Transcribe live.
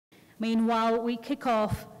Meanwhile, we kick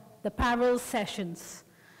off the parallel sessions.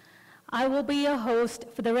 I will be your host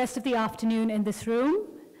for the rest of the afternoon in this room.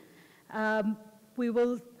 We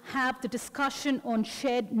will have the discussion on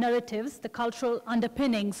shared narratives, the cultural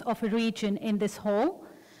underpinnings of a region in this hall.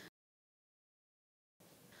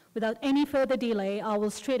 Without any further delay, I will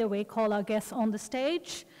straight away call our guests on the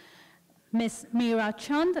stage. Ms. Meira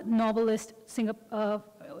Chand, a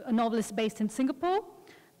novelist based in Singapore.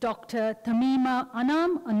 Dr. Tahmima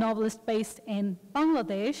Anam, a novelist based in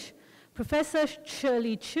Bangladesh. Professor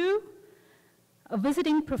Shirley Chu, a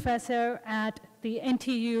visiting professor at the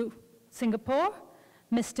NTU Singapore.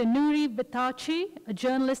 Mr. Nury Vittachi, a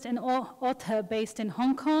journalist and author based in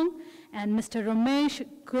Hong Kong. And Mr. Romesh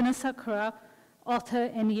Gunesekera, author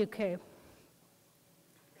in the UK.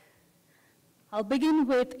 I'll begin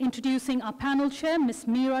with introducing our panel chair, Ms.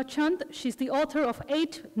 Meira Chand. She's the author of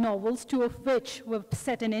 8 novels, 2 of which were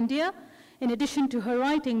set in India. In addition to her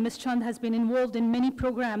writing, Ms. Chand has been involved in many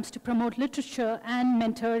programs to promote literature and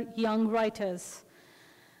mentor young writers.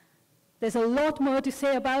 There's a lot more to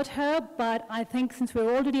say about her, but I think since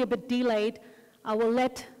we're already a bit delayed, I will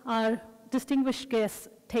let our distinguished guests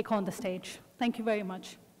take on the stage. Thank you very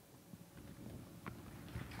much.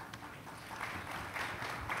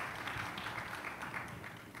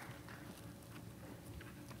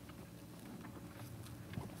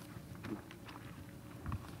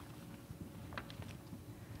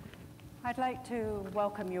 I'd like to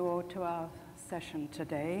welcome you all to our session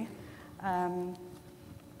today.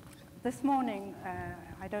 This morning,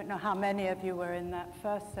 I don't know how many of you were in that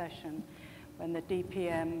first session when the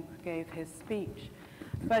DPM gave his speech,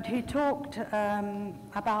 but he talked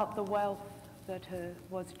about the wealth that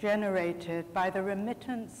was generated by the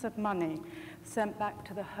remittance of money sent back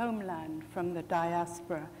to the homeland from the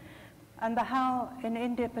diaspora, and how in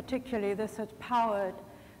India particularly this has powered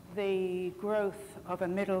the growth of a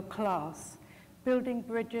middle class, building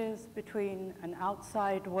bridges between an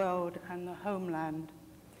outside world and the homeland.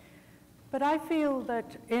 But I feel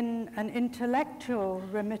that in an intellectual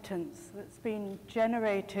remittance that's been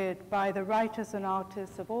generated by the writers and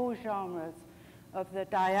artists of all genres of the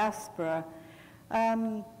diaspora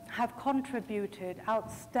have contributed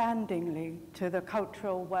outstandingly to the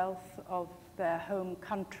cultural wealth of their home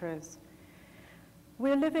countries.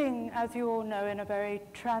 We're living, as you all know, in a very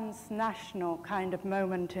transnational kind of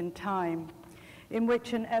moment in time, in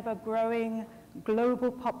which an ever-growing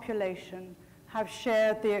global population have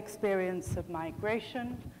shared the experience of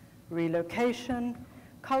migration, relocation,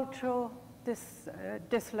 cultural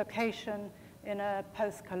dislocation in a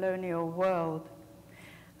post-colonial world.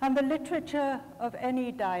 And the literature of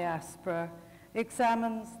any diaspora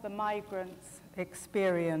examines the migrant's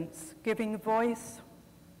experience, giving voice,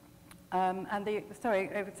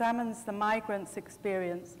 examines the migrant's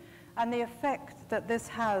experience and the effect that this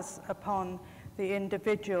has upon the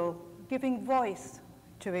individual, giving voice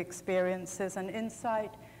to experiences and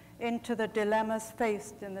insight into the dilemmas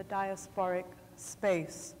faced in the diasporic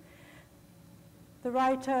space. The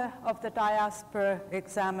writer of the diaspora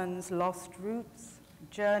examines lost roots,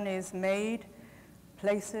 journeys made,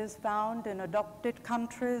 places found in adopted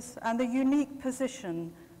countries, and the unique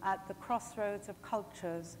position at the crossroads of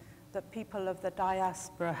cultures that people of the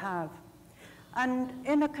diaspora have. And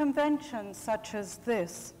in a convention such as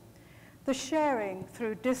this, the sharing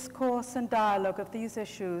through discourse and dialogue of these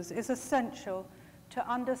issues is essential to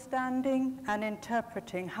understanding and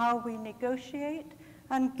interpreting how we negotiate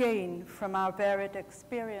and gain from our varied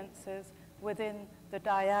experiences within the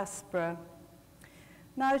diaspora.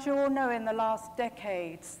 Now, as you all know, in the last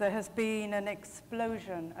decades, there has been an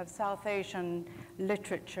explosion of South Asian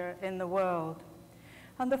literature in the world.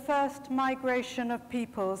 And the first migration of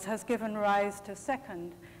peoples has given rise to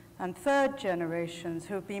second and third generations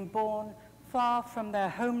who have been born far from their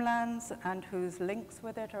homelands and whose links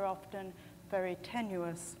with it are often very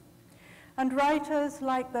tenuous. And writers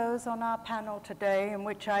like those on our panel today, in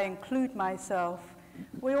which I include myself,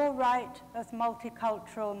 we all write as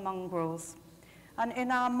multicultural mongrels. And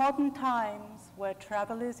in our modern times, where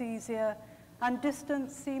travel is easier and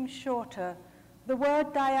distance seems shorter, the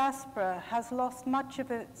word diaspora has lost much of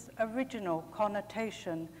its original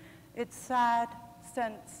connotation, its sad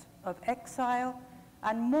sense of exile,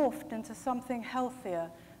 and morphed into something healthier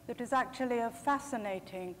that is actually a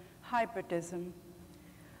fascinating hybridism.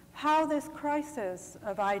 How this crisis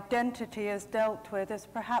of identity is dealt with is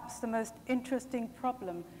perhaps the most interesting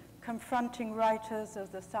problem confronting writers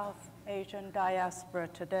of the South Asian diaspora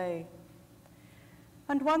today.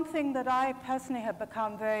 And one thing that I personally have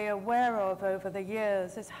become very aware of over the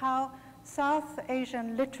years is how South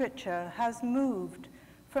Asian literature has moved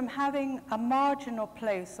from having a marginal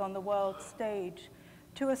place on the world stage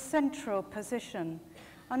to a central position,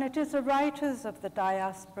 and it is the writers of the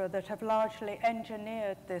diaspora that have largely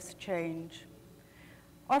engineered this change.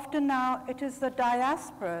 Often now, it is the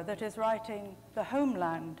diaspora that is writing the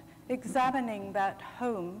homeland, examining that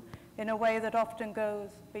home in a way that often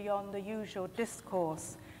goes beyond the usual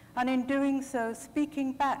discourse, and in doing so,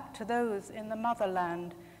 speaking back to those in the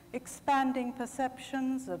motherland, expanding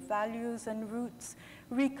perceptions of values and roots,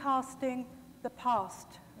 recasting the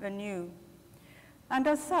past anew. And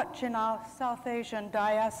as such, in our South Asian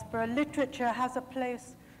diaspora, literature has a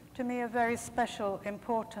place, to me, of very special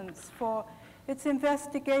importance for its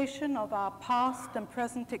investigation of our past and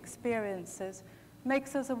present experiences,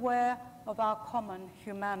 makes us aware of our common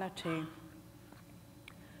humanity.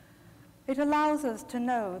 It allows us to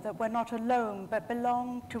know that we're not alone, but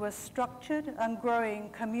belong to a structured and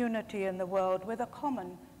growing community in the world with a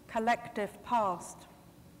common collective past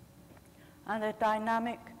and a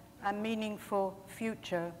dynamic and meaningful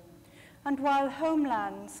future. And while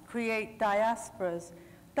homelands create diasporas,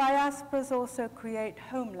 diasporas also create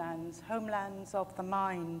homelands, homelands of the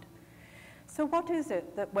mind. So what is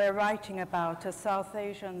it that we're writing about as South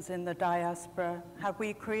Asians in the diaspora? Have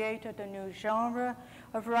we created a new genre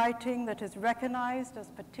of writing that is recognized as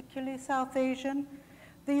particularly South Asian?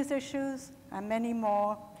 These issues and many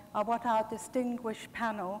more are what our distinguished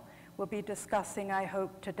panel will be discussing, I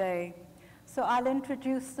hope, today. So I'll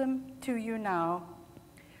introduce them to you now.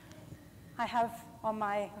 I have on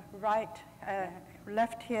my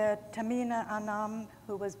left here, Tahmima Anam,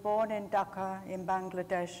 who was born in Dhaka in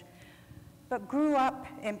Bangladesh, but grew up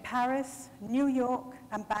in Paris, New York,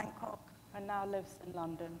 and Bangkok, and now lives in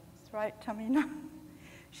London. That's right, Tahmima?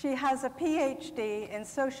 She has a PhD in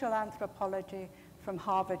social anthropology from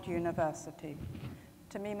Harvard University.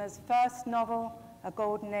 Tahmima's first novel, A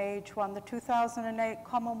Golden Age, won the 2008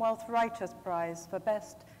 Commonwealth Writers' Prize for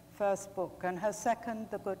Best First Book, and her second,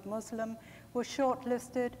 The Good Muslim, was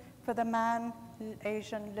shortlisted for the Man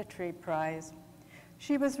Asian Literary Prize.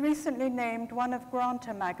 She was recently named one of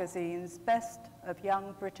Granta magazine's Best of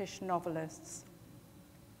Young British Novelists.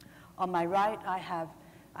 On my right, I have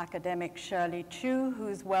academic Shirley Chu,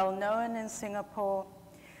 who's well known in Singapore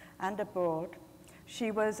and abroad. She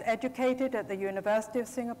was educated at the University of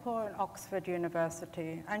Singapore and Oxford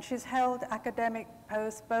University, and she's held academic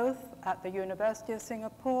posts both at the University of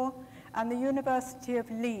Singapore and the University of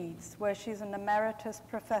Leeds, where she's an emeritus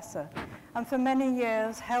professor, and for many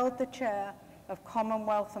years held the chair of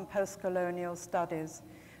Commonwealth and Postcolonial Studies.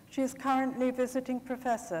 She is currently visiting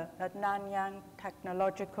professor at Nanyang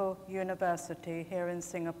Technological University here in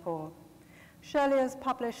Singapore. Shirley has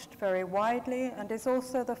published very widely and is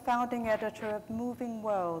also the founding editor of Moving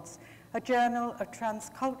Worlds, a journal of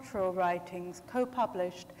transcultural writings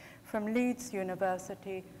co-published from Leeds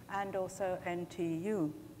University and also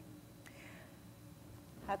NTU.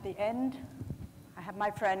 At the end, I have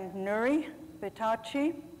my friend Nury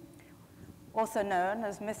Vittachi, also known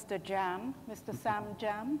as Mr. Jam, Mr. Sam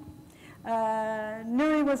Jam.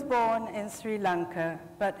 Nury was born in Sri Lanka,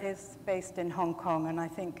 but is based in Hong Kong, and I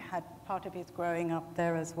think had part of his growing up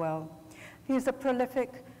there as well. He's a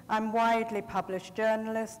prolific and widely published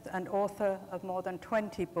journalist and author of more than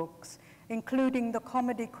 20 books, including the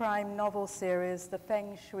comedy crime novel series, The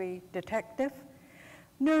Feng Shui Detective.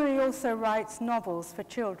 Nury also writes novels for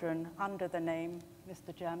children under the name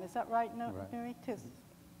Mr. Jam. Is that right, Nury? It is.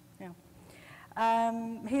 Yeah.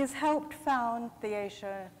 He has helped found the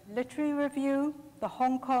Asia Literary Review, the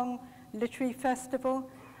Hong Kong Literary Festival,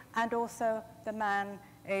 and also the Man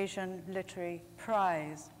Asian Literary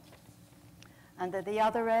Prize. And at the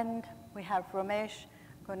other end, we have Romesh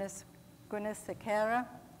Gunesekera.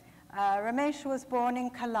 Romesh was born in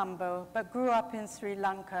Colombo, but grew up in Sri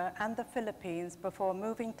Lanka and the Philippines before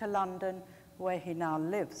moving to London, where he now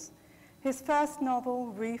lives. His first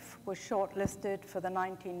novel, Reef, was shortlisted for the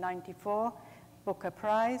 1994 Booker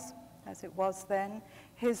Prize, as it was then.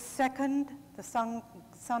 His second, The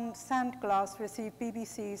Sandglass, received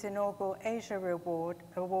BBC's inaugural Asia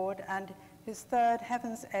Award, and his third,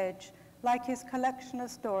 Heaven's Edge, like his collection of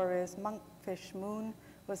stories, Monkfish Moon,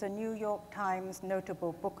 was a New York Times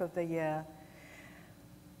notable Book of the Year.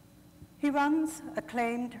 He runs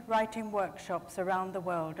acclaimed writing workshops around the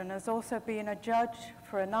world and has also been a judge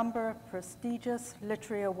for a number of prestigious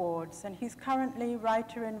literary awards, and he's currently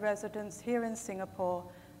writer in residence here in Singapore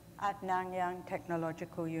at Nanyang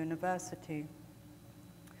Technological University.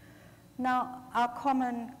 Now, our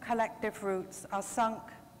common collective roots are sunk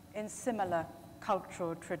in similar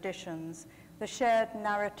cultural traditions, the shared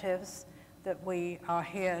narratives that we are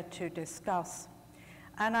here to discuss.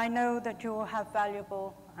 And I know that you will have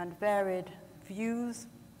valuable and varied views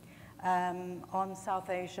on South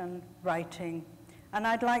Asian writing And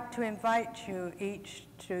I'd like to invite you each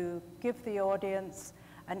to give the audience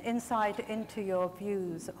an insight into your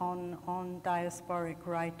views on diasporic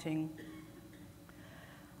writing.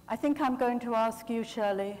 I think I'm going to ask you,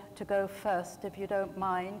 Shirley, to go first, if you don't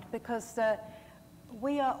mind, because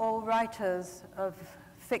we are all writers of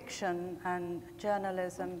fiction and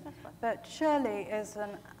journalism, but Shirley is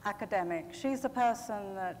an academic. She's a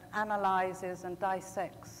person that analyzes and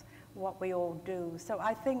dissects what we all do. So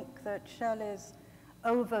I think that Shirley's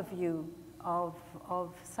overview of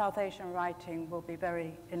South Asian writing will be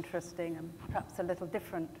very interesting and perhaps a little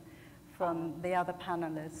different from the other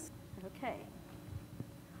panelists. Okay.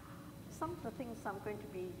 Some of the things I'm going to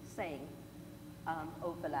be saying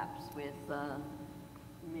overlaps with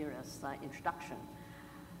Meira's introduction.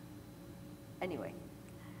 Anyway,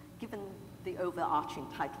 given the overarching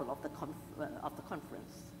title of the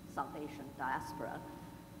conference, South Asian Diaspora,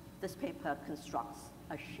 this paper constructs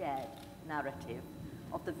a shared narrative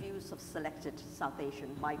of the views of selected South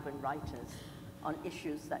Asian migrant writers on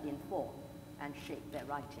issues that inform and shape their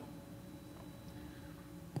writing.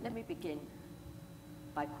 Let me begin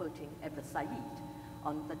by quoting Edward Said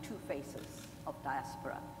on the two faces of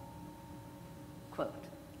diaspora. Quote,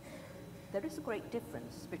 "There is a great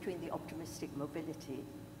difference between the optimistic mobility,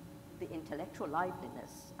 the intellectual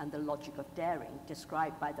liveliness, and the logic of daring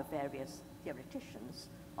described by the various theoreticians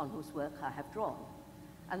on whose work I have drawn,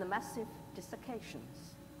 and the massive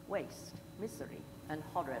dislocations, waste, misery, and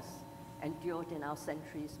horrors endured in our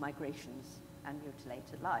centuries' migrations and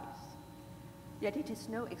mutilated lives. Yet it is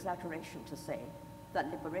no exaggeration to say that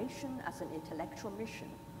liberation as an intellectual mission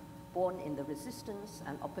born in the resistance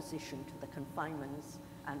and opposition to the confinements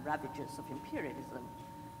and ravages of imperialism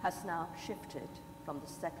has now shifted from the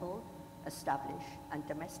settled, established, and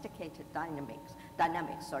domesticated dynamics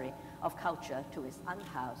of culture to its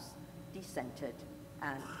unhoused, decentered,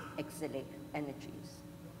 and exilic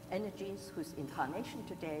energies whose incarnation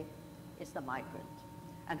today is the migrant,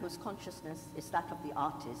 and whose consciousness is that of the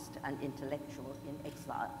artist and intellectual in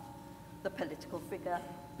exile, the political figure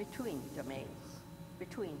between domains,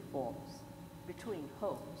 between forms, between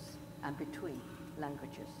homes, and between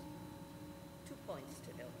languages." 2 points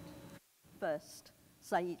to note. First,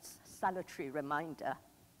 Said's salutary reminder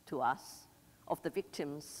to us of the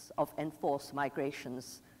victims of enforced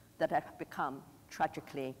migrations that have become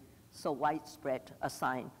tragically so widespread a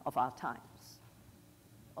sign of our times.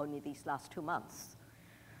 Only these last 2 months,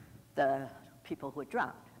 the people who were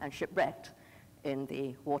drowned and shipwrecked in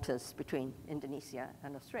the waters between Indonesia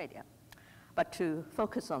and Australia. But to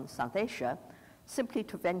focus on South Asia, simply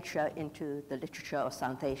to venture into the literature of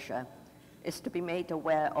South Asia is to be made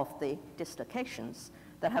aware of the dislocations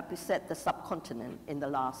that have beset the subcontinent in the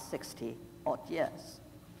last 60-odd years,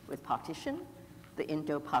 with partition, the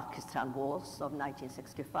Indo-Pakistan Wars of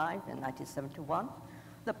 1965 and 1971,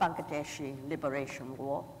 the Bangladeshi Liberation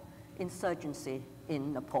War, insurgency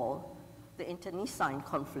in Nepal, the internecine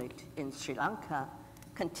conflict in Sri Lanka,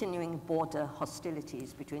 continuing border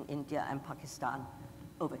hostilities between India and Pakistan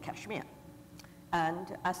over Kashmir.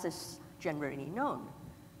 And as is generally known,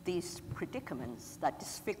 these predicaments that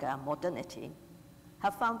disfigure modernity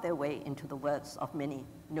have found their way into the works of many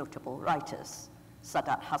notable writers: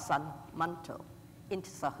 Sadat Hasan Manto,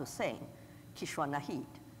 Intisar Hussain, Kishwan Nahid,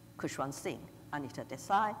 Kushwan Singh, Anita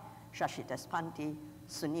Desai, Shashi Deshpande,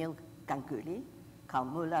 Sunil Ganguly, Karl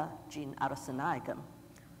Muller, Jean Arasanayagam,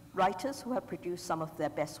 writers who have produced some of their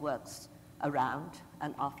best works around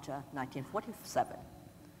and after 1947.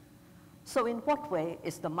 So in what way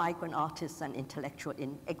is the migrant artist and intellectual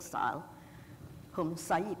in exile, whom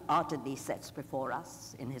Said ardently sets before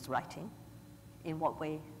us in his writing, in what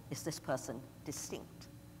way is this person distinct?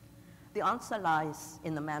 The answer lies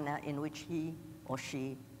in the manner in which he or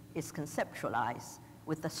she is conceptualized,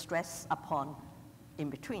 with the stress upon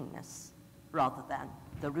in-betweenness rather than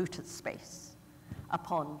the rooted space,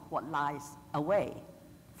 upon what lies away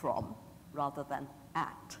from rather than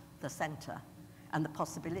at the center, and the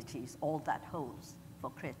possibilities all that holds for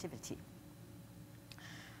creativity.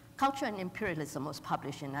 Culture and Imperialism was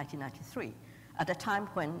published in 1993, at a time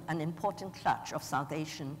when an important clutch of South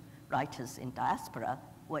Asian writers in diaspora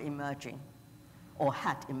were emerging, or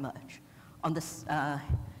had emerged. On this,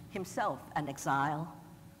 himself an exile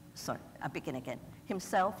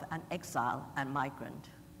and migrant,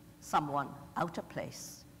 someone out of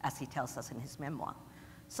place, as he tells us in his memoir.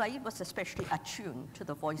 Said was especially attuned to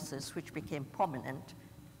the voices which became prominent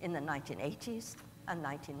in the 1980s and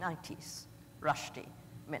 1990s. Rushdie,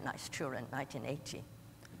 Midnight's Children, 1980.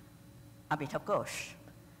 Amitav Ghosh,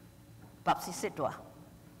 Bapsi Sidhwa,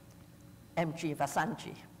 M.G.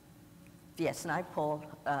 Vasanji, V.S. Naipaul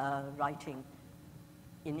writing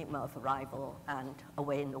Enigma of Arrival and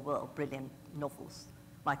Away in the World, brilliant novels.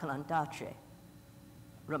 Michael Ondaatje,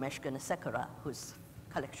 Romesh Gunesekera, whose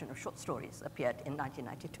collection of short stories appeared in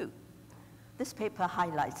 1992. This paper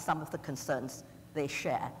highlights some of the concerns they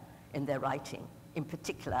share in their writing, in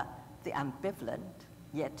particular, the ambivalent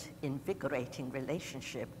yet invigorating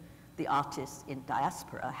relationship the artist in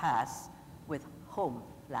diaspora has with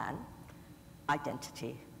homeland,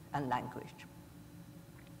 identity, and language.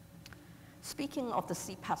 Speaking of the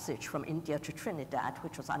sea passage from India to Trinidad,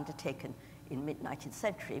 which was undertaken in mid-19th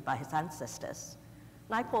century by his ancestors,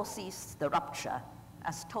 Naipaul sees the rupture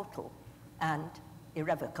as total and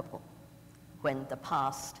irrevocable, when the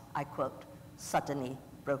past, I quote, suddenly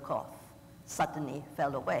broke off, suddenly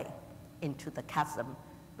fell away into the chasm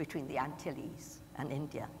between the Antilles and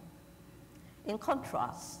India. In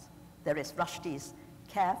contrast, there is Rushdie's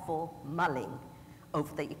careful mulling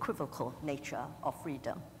over the equivocal nature of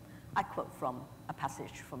freedom. I quote from a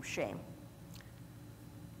passage from Shame.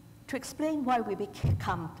 To explain why we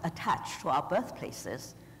become attached to our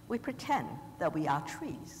birthplaces, we pretend that we are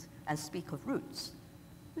trees and speak of roots.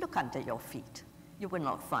 Look under your feet. You will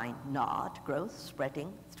not find nard growth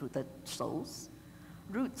spreading through the soles.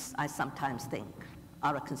 Roots, I sometimes think,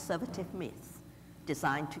 are a conservative myth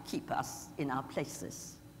designed to keep us in our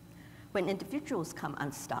places. When individuals come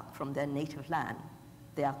unstuck from their native land,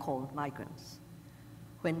 they are called migrants.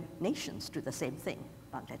 When nations do the same thing,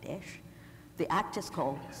 Bangladesh, the act is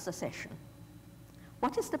called secession.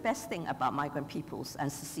 What is the best thing about migrant peoples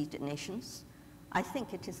and seceded nations? I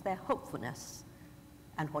think it is their hopefulness.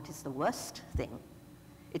 And what is the worst thing?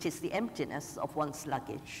 It is the emptiness of one's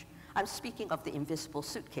luggage. I'm speaking of the invisible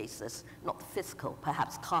suitcases, not the physical,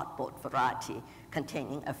 perhaps cardboard variety,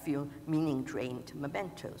 containing a few meaning-drained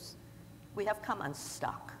mementos. We have come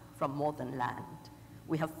unstuck from more than land.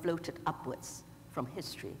 We have floated upwards from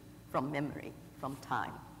history, from memory, from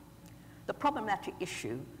time. The problematic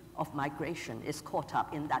issue of migration is caught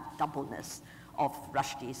up in that doubleness of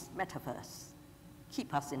Rushdie's metaverse.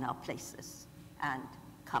 Keep us in our places and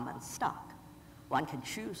come unstuck. One can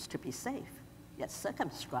choose to be safe, yet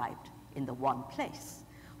circumscribed in the one place.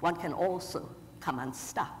 One can also come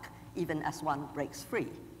unstuck, even as one breaks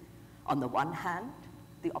free. On the one hand,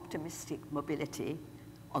 the optimistic mobility,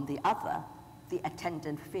 on the other, the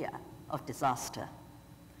attendant fear of disaster.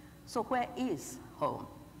 So where is home?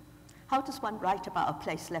 How does one write about a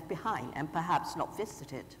place left behind and perhaps not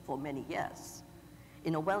visited for many years?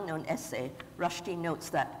 In a well-known essay, Rushdie notes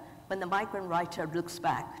that when the migrant writer looks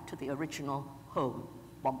back to the original home,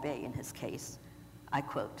 Bombay in his case, I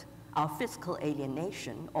quote, "Our physical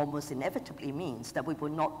alienation almost inevitably means that we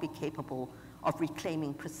will not be capable of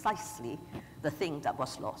reclaiming precisely the thing that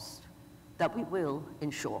was lost, that we will,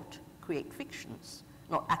 in short, create fictions,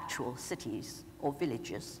 not actual cities or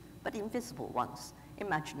villages, but invisible ones,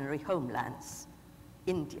 imaginary homelands,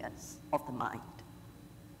 Indias of the mind."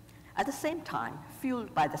 At the same time,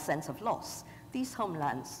 fueled by the sense of loss, these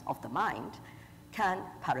homelands of the mind can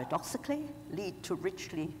paradoxically lead to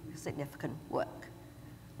richly significant work.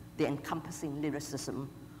 The encompassing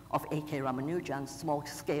lyricism of A.K. Ramanujan's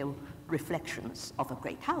small-scale reflections of a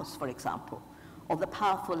great house, for example, or the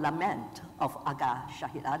powerful lament of Aga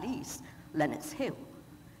Shahid Ali's Lennox Hill,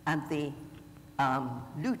 and the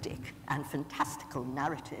ludic and fantastical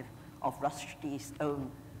narrative of Rushdie's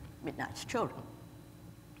own Midnight's Children.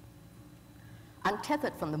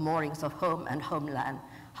 Untethered from the moorings of home and homeland,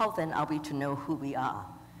 how then are we to know who we are?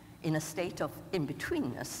 In a state of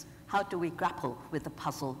in-betweenness, how do we grapple with the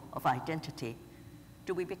puzzle of identity?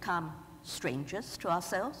 Do we become strangers to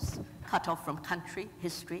ourselves, cut off from country,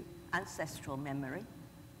 history, ancestral memory?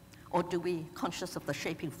 Or do we, conscious of the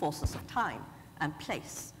shaping forces of time and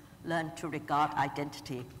place, learn to regard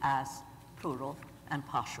identity as plural and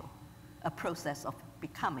partial, a process of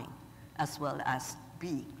becoming as well as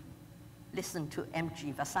being? Listen to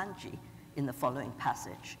M.G. Vasanji in the following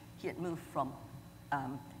passage. He had moved from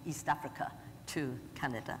East Africa to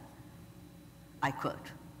Canada. I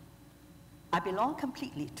quote, "I belong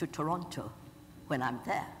completely to Toronto when I'm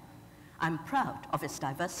there. I'm proud of its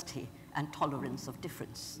diversity and tolerance of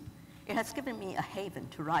difference. It has given me a haven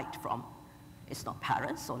to write from. It's not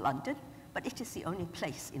Paris or London, but it is the only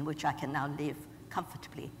place in which I can now live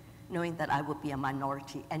comfortably, knowing that I would be a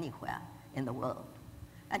minority anywhere in the world.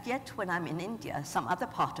 And yet, when I'm in India, some other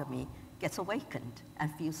part of me gets awakened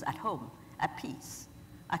and feels at home, at peace.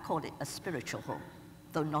 I call it a spiritual home,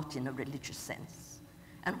 though not in a religious sense.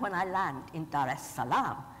 And when I land in Dar es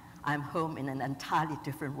Salaam, I'm home in an entirely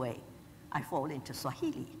different way. I fall into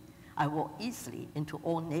Swahili. I walk easily into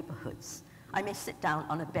all neighborhoods. I may sit down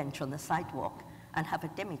on a bench on the sidewalk and have a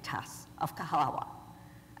demi-tasse of kahawa.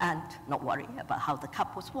 and not worry about how the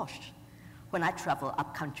cup was washed. When I travel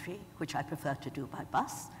up country, which I prefer to do by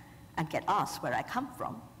bus, and get asked where I come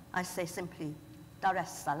from, I say simply, Dar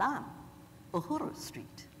es Salaam, Uhuru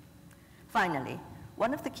Street. Finally,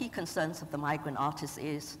 one of the key concerns of the migrant artist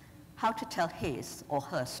is how to tell his or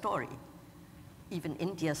her story. Even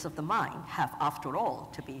Indias of the mind have, after all,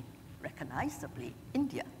 to be recognizably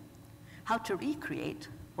India. How to recreate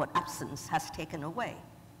what absence has taken away,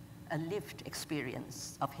 a lived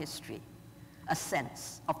experience of history, a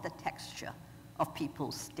sense of the texture of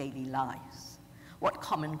people's daily lives. What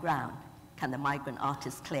common ground can the migrant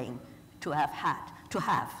artist claim to have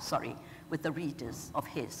with the readers of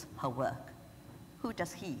his, her work? Who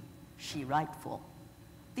does he, she write for?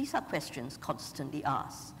 These are questions constantly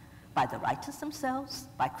asked by the writers themselves,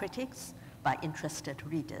 by critics, by interested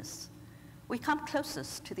readers. We come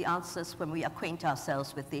closest to the answers when we acquaint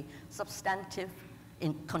ourselves with the substantive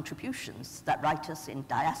contributions that writers in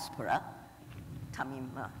diaspora,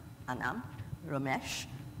 Tahmima Anam, Romesh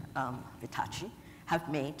Vittachi, have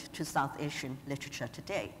made to South Asian literature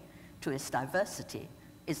today, to its diversity,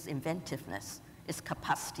 its inventiveness, its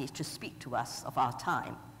capacity to speak to us of our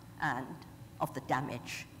time and of the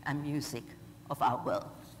damage and music of our world.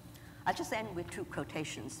 I'll just end with two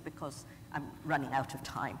quotations because I'm running out of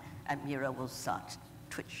time and Meira will start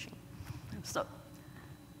twitching. So,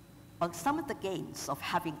 on some of the gains of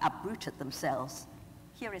having uprooted themselves,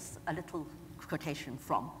 here is a little quotation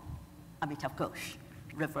from Amitav Ghosh,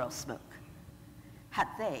 River of Smoke. Had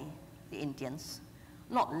they, the Indians,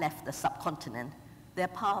 not left the subcontinent, their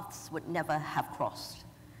paths would never have crossed,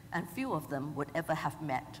 and few of them would ever have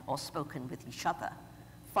met or spoken with each other,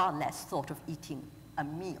 far less thought of eating a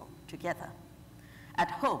meal together. At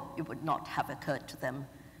home, it would not have occurred to them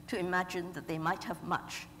to imagine that they might have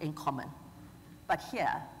much in common. But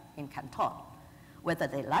here, in Canton, whether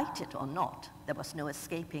they liked it or not, there was no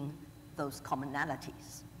escaping those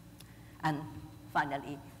commonalities. And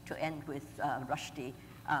finally, to end with Rushdie,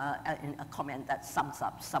 in a comment that sums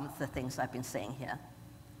up some of the things I've been saying here.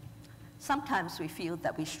 Sometimes we feel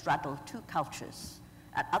that we straddle two cultures,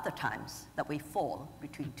 at other times that we fall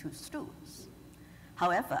between two stools.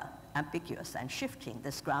 However ambiguous and shifting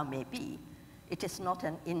this ground may be, it is not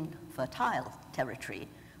an infertile territory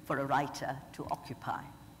for a writer to occupy.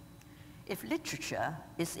 If literature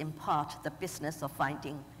is in part the business of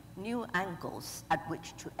finding new angles at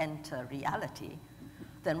which to enter reality,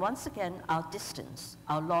 then once again our distance,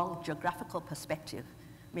 our long geographical perspective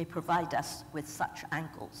may provide us with such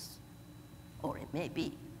angles. Or it may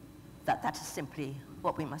be that that is simply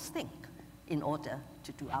what we must think in order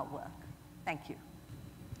to do our work. Thank you.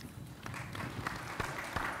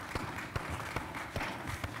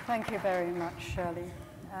 Thank you very much, Shirley.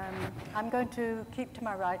 I'm going to keep to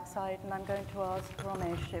my right side and I'm going to ask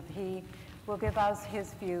Romesh if he will give us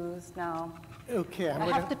his views now. Okay,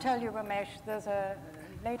 I have to tell you, Romesh, there's a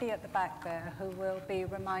lady at the back there who will be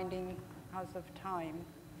reminding us of time.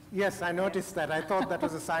 Yes, I noticed that. I thought that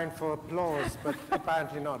was a sign for applause, but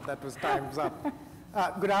apparently not. That was time's up.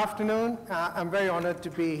 Good afternoon. I'm very honored to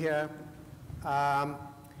be here. I've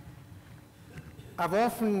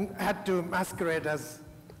often had to masquerade as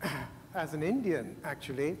an Indian,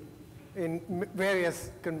 actually, in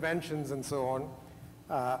various conventions and so on,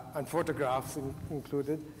 and photographs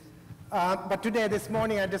included. But today, this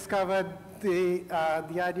morning, I discovered the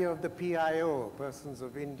idea of the PIO, persons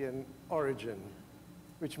of Indian origin,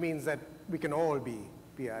 which means that we can all be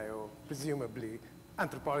PIO, presumably.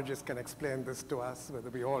 Anthropologists can explain this to us, whether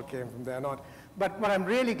we all came from there or not. But what I'm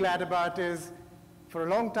really glad about is, for a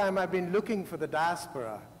long time, I've been looking for the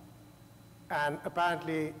diaspora, and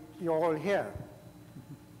apparently you're all here.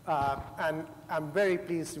 And I'm very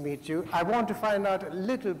pleased to meet you. I want to find out a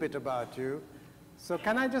little bit about you. So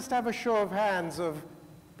can I just have a show of hands of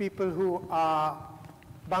people who are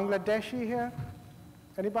Bangladeshi here?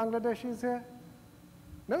 Any Bangladeshis here?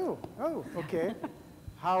 No? Oh, okay.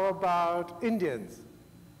 How about Indians?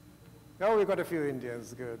 Oh, we've got a few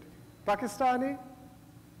Indians, good. Pakistani?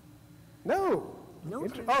 No. No.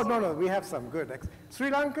 Oh, no, we have some, good.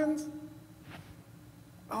 Sri Lankans?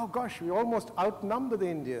 Oh gosh, we almost outnumber the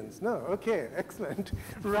Indians. No, okay, excellent.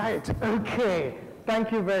 Right, okay.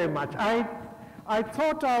 Thank you very much. I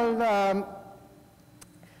thought I'll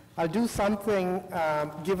do something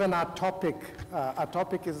given our topic. Our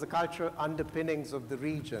topic is the cultural underpinnings of the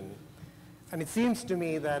region. And it seems to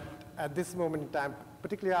me that at this moment in time,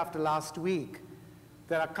 particularly after last week,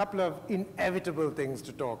 there are a couple of inevitable things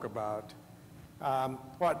to talk about.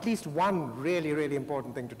 Or at least one really, really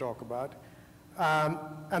important thing to talk about.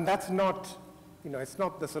 And that's not, it's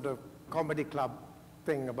not the sort of comedy club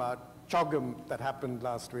thing about Chogam that happened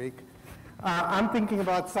last week. I'm thinking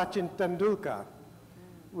about Sachin Tendulkar,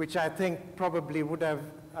 which I think probably would have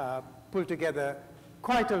pulled together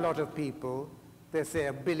quite a lot of people. They say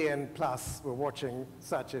 1 billion plus were watching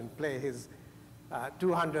Sachin play his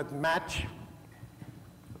 200th match.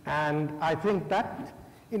 And I think that,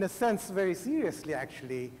 in a sense, very seriously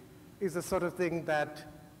actually, is the sort of thing that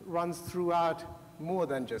runs throughout more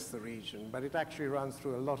than just the region, but it actually runs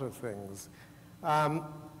through a lot of things.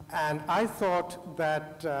 And I thought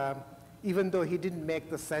that even though he didn't make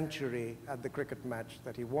the century at the cricket match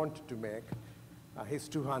that he wanted to make, his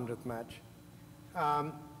 200th match,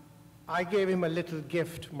 I gave him a little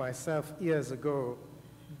gift myself years ago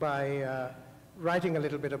by writing a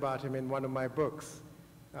little bit about him in one of my books.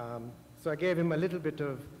 So I gave him a little bit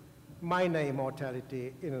of minor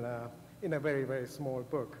immortality in a very, very small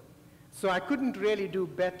book. So I couldn't really do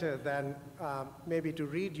better than maybe to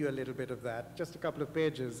read you a little bit of that, just a couple of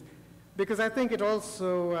pages, because I think it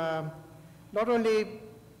also not only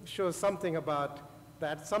shows something about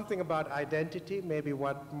that, something about identity, maybe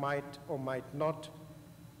what might or might not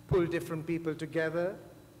pull different people together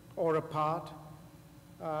or apart.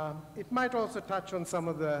 It might also touch on some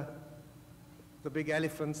of the big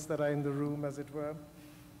elephants that are in the room, as it were.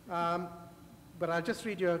 But I'll just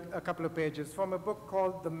read you a couple of pages from a book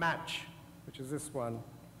called The Match, which is this one.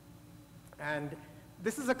 And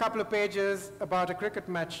this is a couple of pages about a cricket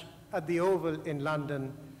match at the Oval in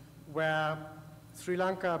London where Sri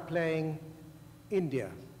Lanka are playing India.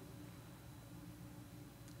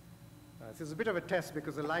 This is a bit of a test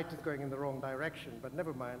because the light is going in the wrong direction, but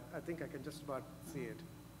never mind, I think I can just about see it.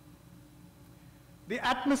 The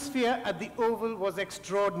atmosphere at the Oval was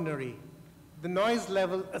extraordinary, the noise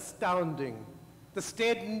level astounding. The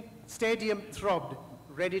stadium throbbed,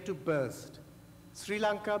 ready to burst. Sri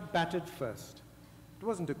Lanka batted first. It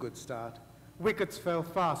wasn't a good start. Wickets fell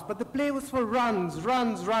fast, but the play was for runs,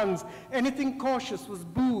 runs, runs. Anything cautious was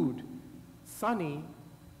booed. Sunny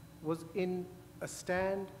was in a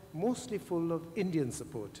stand mostly full of Indian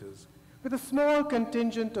supporters, with a small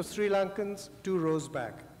contingent of Sri Lankans 2 rows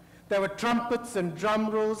back. There were trumpets and drum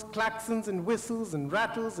rolls, klaxons and whistles and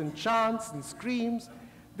rattles and chants and screams.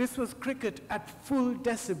 This was cricket at full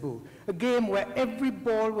decibel, a game where every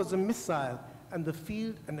ball was a missile and the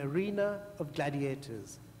field an arena of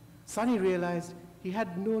gladiators. Sunny realized he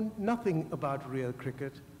had known nothing about real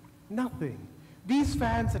cricket, nothing. These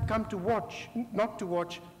fans had come to watch, not to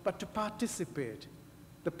watch, but to participate.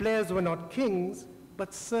 The players were not kings,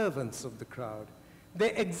 but servants of the crowd.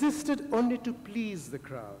 They existed only to please the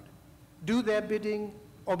crowd, do their bidding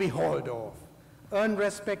or be hauled off, earn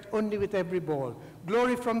respect only with every ball.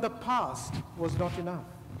 Glory from the past was not enough,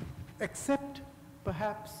 except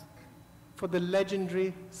perhaps for the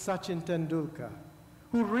legendary Sachin Tendulkar,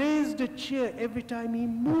 who raised a cheer every time he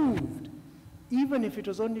moved, even if it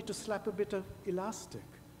was only to slap a bit of elastic.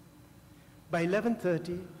 By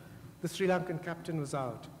 11:30, the Sri Lankan captain was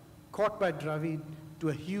out, caught by Dravid to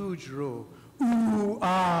a huge row. "Ooh,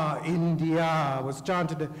 ah, India," was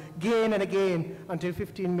chanted again and again until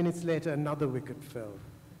 15 minutes later another wicket fell.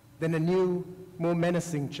 Then a new, more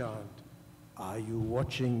menacing chant. "Are you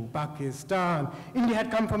watching Pakistan?" India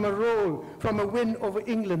had come from a roll, from a win over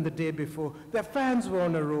England the day before. Their fans were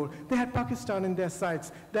on a roll. They had Pakistan in their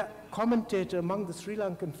sights. The commentator among the Sri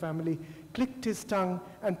Lankan family clicked his tongue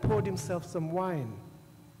and poured himself some wine.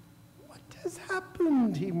 "What has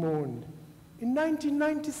happened?" he moaned. "In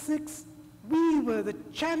 1996, we were the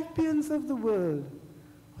champions of the world.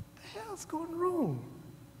 What the hell's gone wrong?"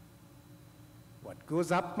 "What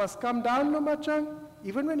goes up must come down, no Machang.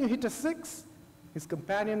 Even when you hit a 6, his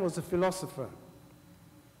companion was a philosopher.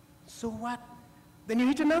 "So what? Then you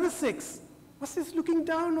hit another 6. What's this looking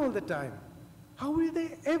down all the time? How will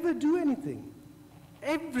they ever do anything?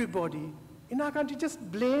 Everybody in our country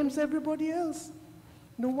just blames everybody else.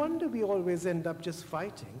 No wonder we always end up just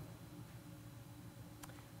fighting."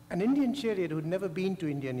 An Indian cheerleader who'd never been to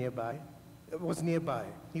India was nearby.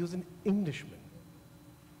 He was an Englishman.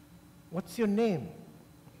 "What's your name?"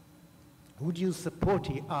 "Who do you support?"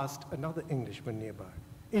 he asked another Englishman nearby.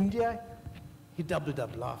 "India?" He doubled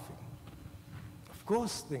up laughing. "Of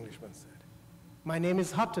course," the Englishman said. "My name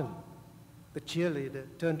is Hutton." The cheerleader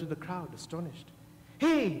turned to the crowd, astonished.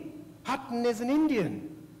 "Hey, Hutton is an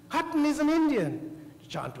Indian! Hutton is an Indian!" The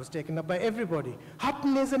chant was taken up by everybody.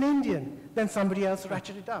 "Hutton is an Indian!" Then somebody else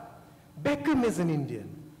ratcheted up. "Beckham is an Indian!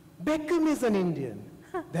 Beckham is an Indian!"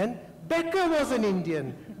 Then Becker was an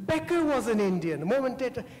Indian. Becker was an Indian. A moment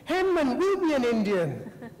later, Hemman will be an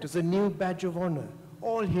Indian. It was a new badge of honor.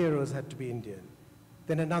 All heroes had to be Indian.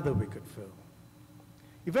 Then another wicket fell.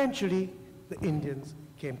 Eventually, the Indians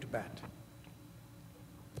came to bat.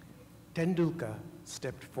 Tendulkar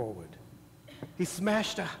stepped forward. He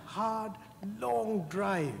smashed a hard, long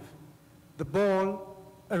drive. The ball,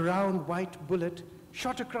 a round white bullet,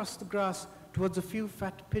 shot across the grass towards a few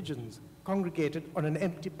fat pigeons congregated on an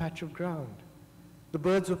empty patch of ground. The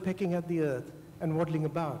birds were pecking at the earth and waddling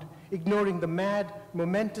about, ignoring the mad,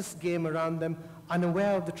 momentous game around them,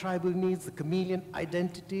 unaware of the tribal needs, the chameleon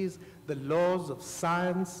identities, the laws of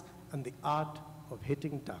science, and the art of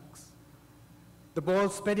hitting ducks. The ball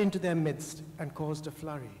sped into their midst and caused a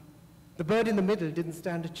flurry. The bird in the middle didn't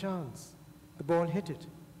stand a chance. The ball hit it.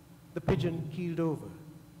 The pigeon keeled over.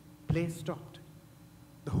 Play stopped.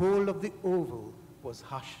 The whole of the oval was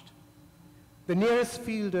hushed. The nearest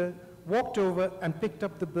fielder walked over and picked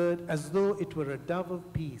up the bird as though it were a dove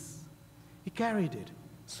of peace. He carried it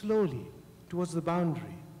slowly towards the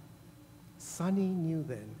boundary. Sonny knew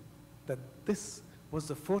then that this was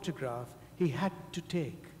the photograph he had to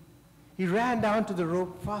take. He ran down to the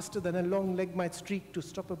rope faster than a long leg might streak to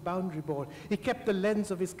stop a boundary ball. He kept the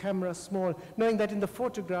lens of his camera small, knowing that in the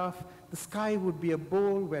photograph, the sky would be a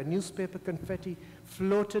bowl where newspaper confetti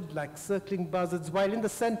floated like circling buzzards, while in the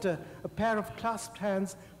center, a pair of clasped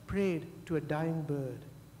hands prayed to a dying bird.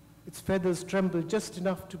 Its feathers trembled just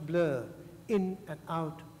enough to blur in and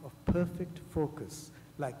out of perfect focus,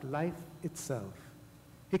 like life itself.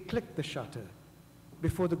 He clicked the shutter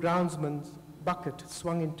before the groundsman's bucket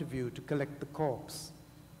swung into view to collect the corpse.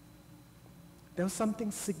 There was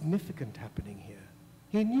something significant happening here.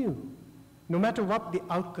 He knew, no matter what the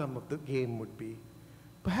outcome of the game would be,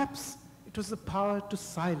 perhaps it was the power to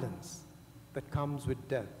silence that comes with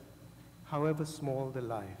death, however small the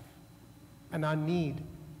life, and our need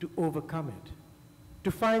to overcome it,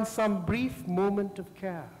 to find some brief moment of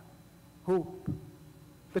care, hope,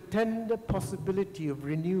 the tender possibility of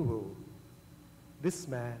renewal. This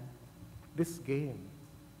man, this game,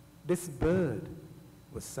 this bird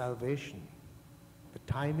was salvation. The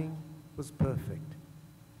timing was perfect.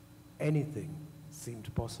 Anything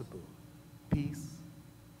seemed possible. Peace,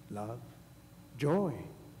 love, joy,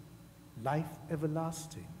 life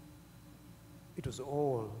everlasting. It was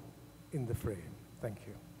all in the frame. Thank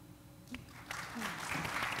you.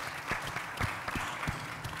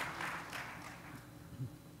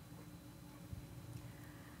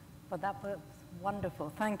 Well, that was wonderful.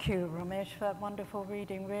 Thank you, Romesh, for that wonderful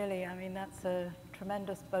reading, really. I mean, that's a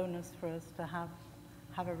tremendous bonus for us to have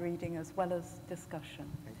a reading as well as discussion.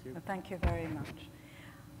 Thank you. So thank you very much.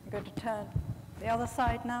 I'm going to turn the other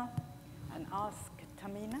side now and ask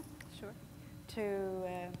Tahmima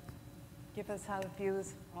to give us her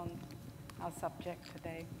views on our subject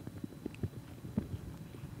today.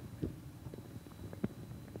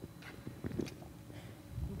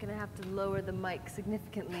 I'm going to have to lower the mic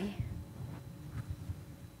significantly.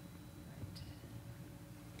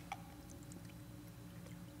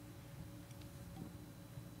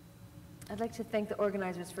 I'd like to thank the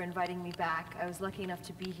organizers for inviting me back. I was lucky enough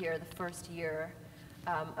to be here the first year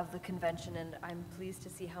of the convention, and I'm pleased to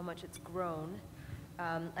see how much it's grown.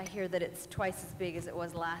 I hear that it's twice as big as it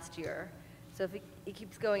was last year. So if it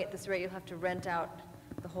keeps going at this rate, you'll have to rent out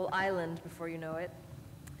the whole island before you know it.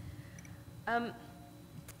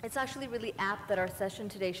 It's actually really apt that our session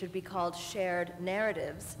today should be called Shared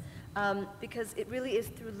Narratives, because it really is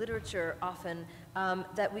through literature often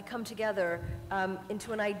that we come together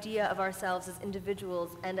into an idea of ourselves as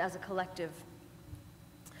individuals and as a collective.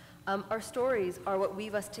 Our stories are what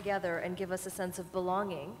weave us together and give us a sense of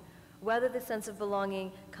belonging, whether the sense of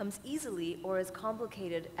belonging comes easily or is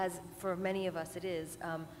complicated, as for many of us it is,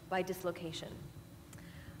 by dislocation.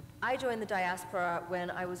 I joined the diaspora when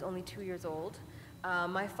I was only 2 years old.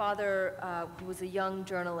 My father, who was a young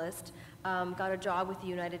journalist, got a job with the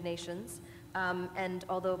United Nations, and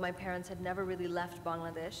although my parents had never really left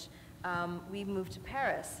Bangladesh, we moved to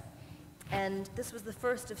Paris. And this was the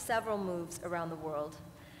first of several moves around the world.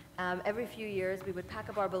 Every few years, we would pack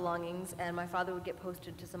up our belongings, and my father would get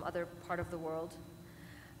posted to some other part of the world.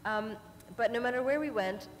 But no matter where we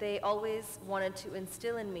went, they always wanted to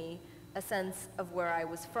instill in me a sense of where I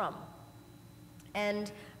was from.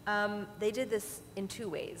 And they did this in two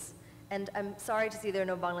ways. And I'm sorry to see there are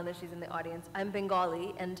no Bangladeshis in the audience. I'm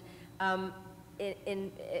Bengali, and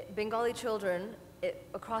Bengali children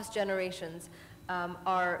across generations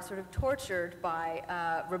are sort of tortured by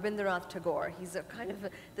Rabindranath Tagore. He's a kind of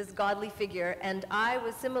this godly figure, and I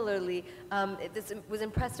was similarly, this was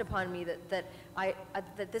impressed upon me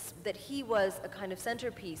that he was a kind of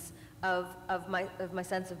centerpiece of my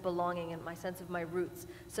sense of belonging and my sense of my roots.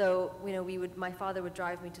 So, you know, my father would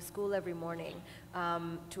drive me to school every morning,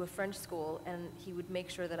 to a French school, and he would make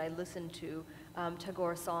sure that I listened to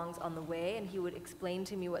Tagore songs on the way, and he would explain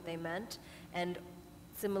to me what they meant. And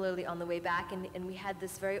similarly on the way back, and we had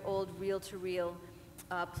this very old reel-to-reel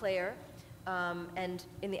player, and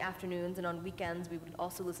in the afternoons and on weekends we would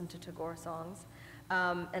also listen to Tagore songs,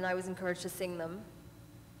 and I was encouraged to sing them,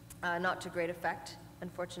 not to great effect,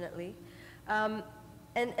 unfortunately.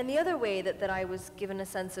 And the other way that I was given a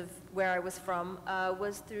sense of where I was from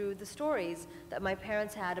was through the stories that my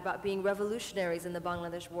parents had about being revolutionaries in the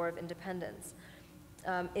Bangladesh War of Independence.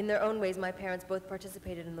 In their own ways, my parents both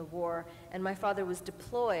participated in the war, and my father was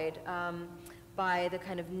deployed by the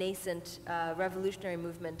kind of nascent revolutionary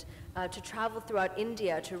movement to travel throughout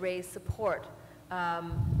India to raise support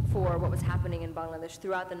for what was happening in Bangladesh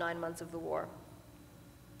throughout the 9 months of the war.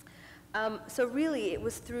 So really, it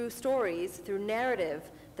was through stories, through narrative,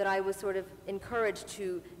 that I was sort of encouraged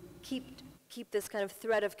to keep this kind of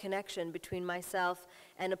thread of connection between myself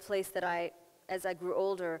and a place that I, as I grew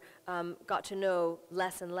older, got to know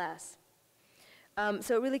less and less.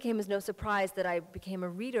 So it really came as no surprise that I became a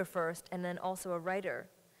reader first and then also a writer.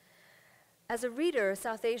 As a reader,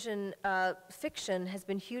 South Asian fiction has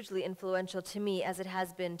been hugely influential to me, as it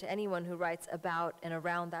has been to anyone who writes about and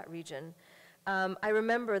around that region. I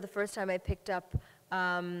remember the first time I picked up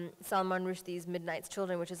Salman Rushdie's Midnight's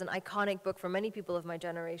Children, which is an iconic book for many people of my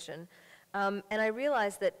generation. And I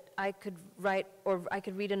realized that I could write, or I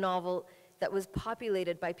could read a novel that was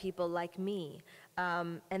populated by people like me.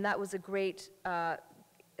 And that was a great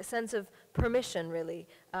sense of permission, really,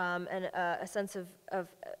 and a sense of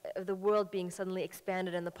the world being suddenly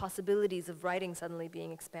expanded and the possibilities of writing suddenly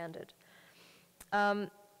being expanded.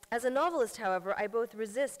 As a novelist, however, I both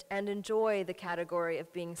resist and enjoy the category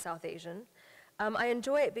of being South Asian. I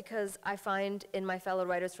enjoy it because I find in my fellow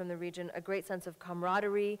writers from the region a great sense of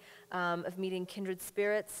camaraderie, of meeting kindred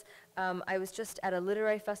spirits. I was just at a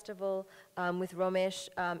literary festival with Romesh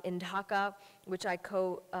in Dhaka, which I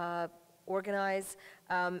co-organize.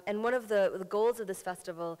 And one of the goals of this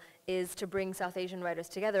festival is to bring South Asian writers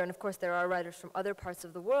together. And of course, there are writers from other parts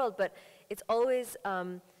of the world, but it's always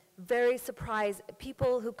very surprised.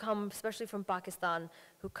 People who come, especially from Pakistan,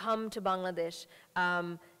 who come to Bangladesh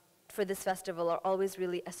for this festival are always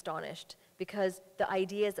really astonished, because the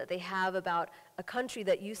ideas that they have about a country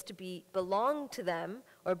that used to belong to them,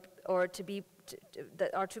 or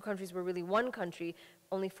that our two countries were really one country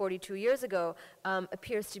only 42 years ago,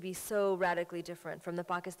 appears to be so radically different from the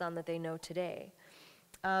Pakistan that they know today.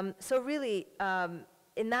 So really,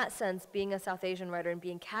 in that sense, being a South Asian writer and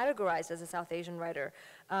being categorized as a South Asian writer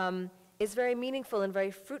is very meaningful and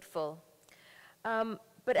very fruitful.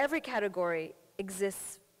 But every category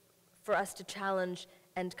exists for us to challenge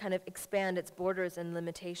and kind of expand its borders and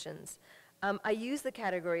limitations. I use the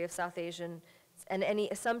category of South Asian and any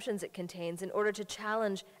assumptions it contains in order to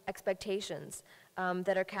challenge expectations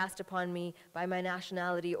that are cast upon me by my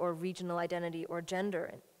nationality or regional identity or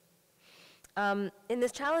gender. In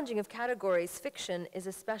this challenging of categories, fiction is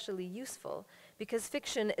especially useful, because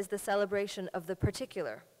fiction is the celebration of the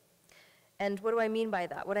particular. And what do I mean by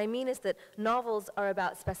that? What I mean is that novels are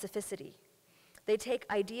about specificity. They take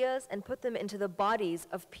ideas and put them into the bodies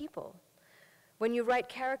of people. When you write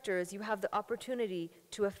characters, you have the opportunity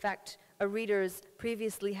to affect a reader's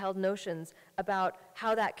previously held notions about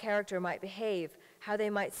how that character might behave, how they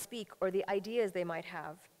might speak, or the ideas they might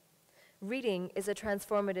have. Reading is a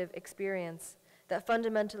transformative experience that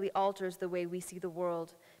fundamentally alters the way we see the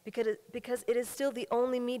world, because it is still the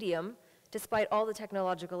only medium, despite all the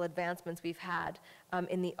technological advancements we've had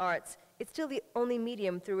in the arts, it's still the only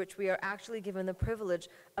medium through which we are actually given the privilege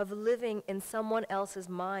of living in someone else's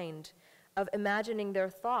mind, of imagining their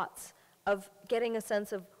thoughts, of getting a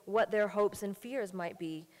sense of what their hopes and fears might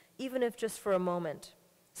be, even if just for a moment.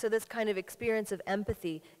 So this kind of experience of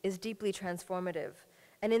empathy is deeply transformative.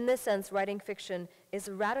 And in this sense, writing fiction is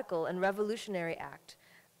a radical and revolutionary act,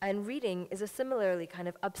 and reading is a similarly kind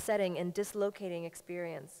of upsetting and dislocating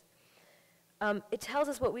experience. It tells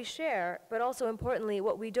us what we share, but also importantly,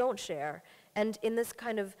 what we don't share. And in this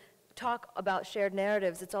kind of talk about shared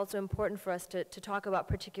narratives, it's also important for us to talk about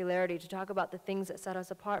particularity, to talk about the things that set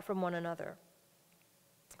us apart from one another.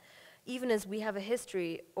 Even as we have a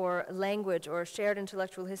history or language or shared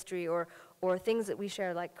intellectual history or things that we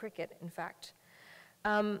share like cricket, in fact.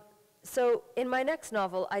 So in my next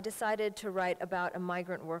novel, I decided to write about a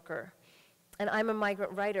migrant worker. And I'm a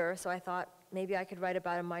migrant writer, so I thought maybe I could write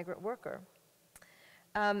about a migrant worker.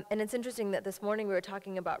 And it's interesting that this morning we were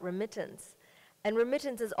talking about remittance. And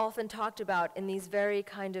remittance is often talked about in these very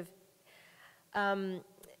kind of,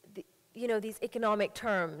 you know, these economic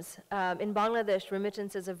terms. In Bangladesh,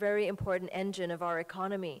 remittance is a very important engine of our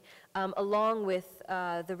economy, along with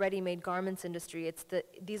the ready-made garments industry.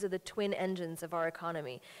 These are the twin engines of our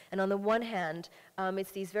economy. And on the one hand,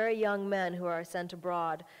 it's these very young men who are sent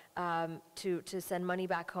abroad to send money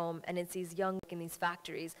back home, and it's these young in these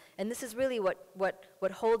factories. And this is really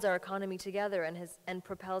what holds our economy together and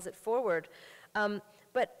propels it forward.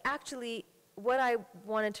 But actually, what I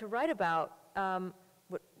wanted to write about,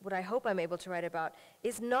 what I hope I'm able to write about,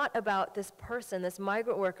 is not about this person, this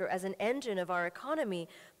migrant worker, as an engine of our economy,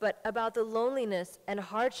 but about the loneliness and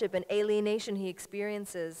hardship and alienation he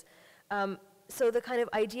experiences. So the kind of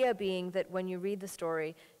idea being that when you read the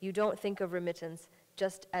story, you don't think of remittance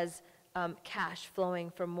just as cash flowing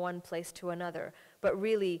from one place to another, but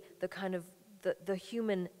really the kind of the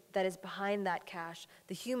human that is behind that cash,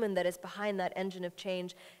 the human that is behind that engine of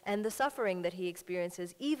change, and the suffering that he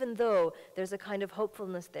experiences, even though there's a kind of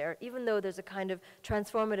hopefulness there, even though there's a kind of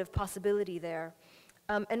transformative possibility there.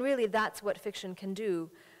 And really, that's what fiction can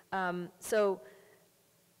do. So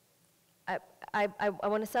I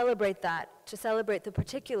want to celebrate that, to celebrate the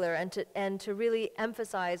particular, and to really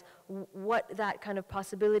emphasize what that kind of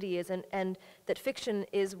possibility is, and that fiction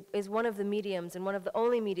is one of the mediums, and one of the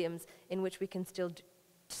only mediums in which we can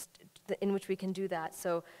do that.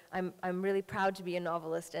 So I'm really proud to be a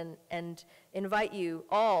novelist, and invite you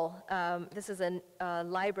all, this is a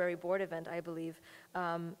library board event, I believe,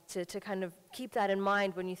 to kind of keep that in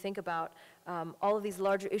mind when you think about all of these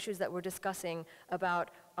larger issues that we're discussing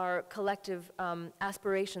about our collective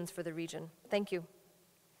aspirations for the region. Thank you.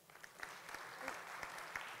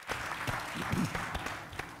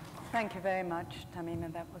 Thank you very much,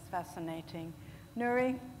 Tahmima. That was fascinating.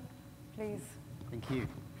 Nury, please. Thank you.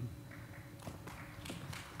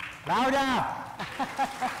 Louder!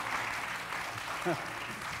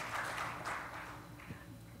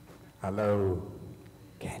 Hello.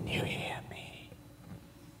 Can you hear me?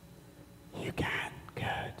 You can.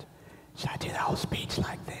 Good. Should I do the whole speech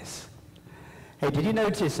like this? Hey, did you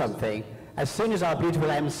notice something? As soon as our beautiful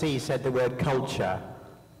MC said the word culture,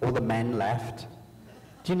 all the men left.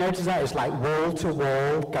 Do you notice that? It's like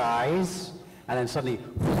wall-to-wall guys, and then suddenly,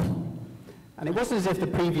 and it wasn't as if the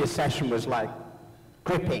previous session was like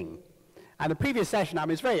gripping. And the previous session, I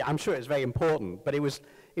mean, I'm sure it's very important, but it was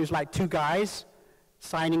like two guys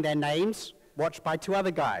signing their names, watched by two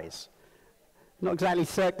other guys. Not exactly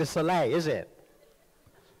Cirque du Soleil, is it?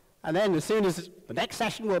 And then as soon as the next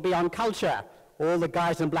session will be on culture, all the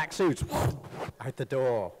guys in black suits, out the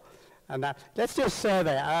door. And let's do a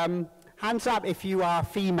survey. Hands up if you are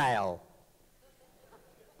female.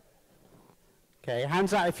 Okay,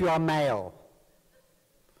 hands up if you are male.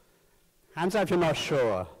 Hands up if you're not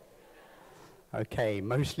sure. Okay,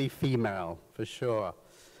 mostly female, for sure.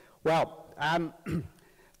 Well,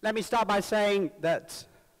 let me start by saying that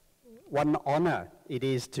what an honor it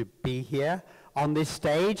is to be here on this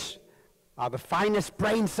stage, are the finest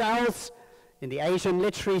brain cells in the Asian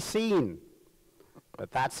literary scene. But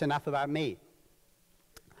that's enough about me.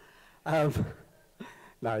 No,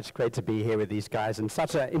 it's great to be here with these guys, and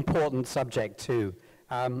such an important subject too.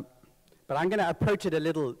 But I'm going to approach it a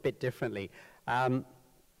little bit differently. You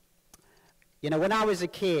know, when I was a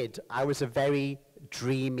kid, I was a very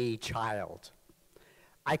dreamy child.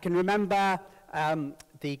 I can remember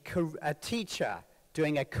a teacher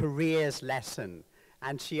doing a careers lesson,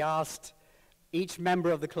 and she asked each member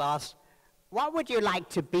of the class, what would you like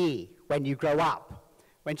to be when you grow up?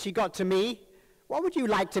 When she got to me, what would you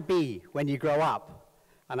like to be when you grow up?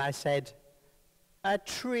 And I said, a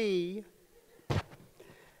tree.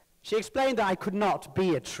 She explained that I could not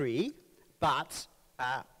be a tree, but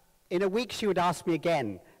in a week she would ask me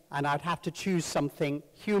again, and I'd have to choose something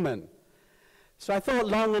human. So I thought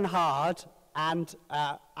long and hard, and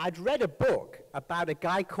I'd read a book about a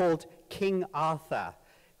guy called King Arthur,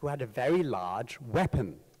 who had a very large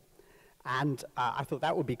weapon. And I thought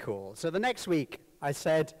that would be cool. So the next week I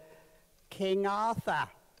said, King Arthur.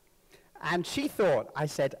 And she thought I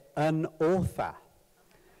said, an author.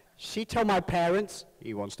 She told my parents,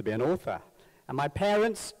 he wants to be an author. And my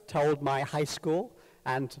parents told my high school,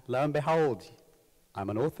 and lo and behold, I'm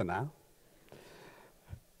an author now.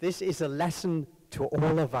 This is a lesson to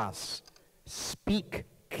all of us. Speak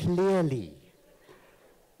clearly.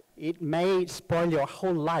 It may spoil your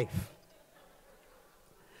whole life.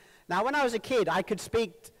 Now, when I was a kid, I could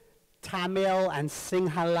speak Tamil and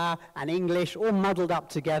Sinhala and English all muddled up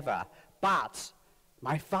together. But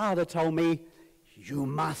my father told me, you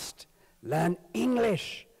must learn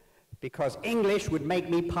English, because English would make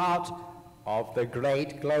me part of the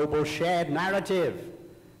great global shared narrative,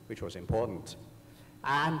 which was important.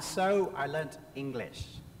 And so I learned English.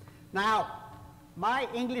 Now, my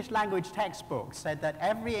English language textbook said that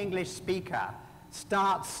every English speaker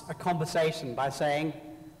starts a conversation by saying,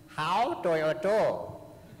 "How do you do?"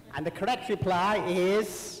 And the correct reply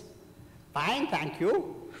is, "Fine, thank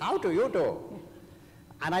you. How do you do?"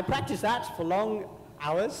 And I practiced that for long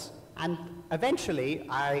hours, and eventually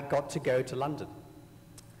I got to go to London.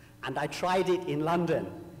 And I tried it in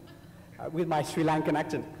London with my Sri Lankan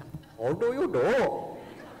accent. "How do you do?"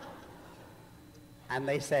 And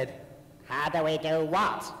they said, "How do we do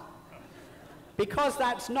what?" Because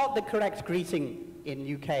that's not the correct greeting in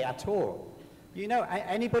UK at all. You know,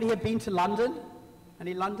 anybody have been to London?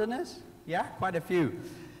 Any Londoners? Yeah, quite a few.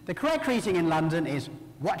 The correct greeting in London is,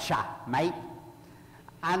 "Whatcha, mate?"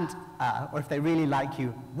 And, or if they really like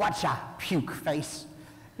you, "Whatcha, puke face?"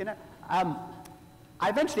 You know, I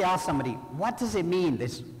eventually asked somebody, what does it mean,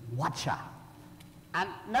 this whatcha? And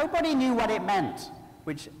nobody knew what it meant,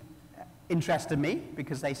 which interested me,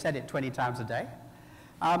 because they said it 20 times a day.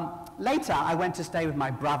 Later, I went to stay with my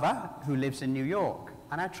brother, who lives in New York,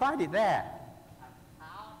 and I tried it there.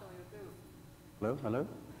 How do you do? Hello, hello?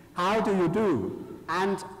 How do you do?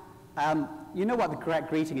 And you know what the correct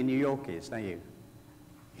greeting in New York is, don't you?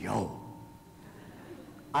 Yo.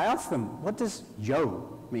 I asked them, what does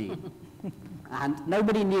yo mean? And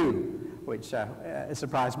nobody knew, which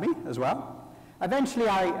surprised me as well. Eventually,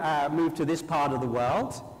 I moved to this part of the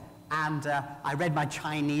world, and I read my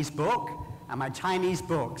Chinese book, and my Chinese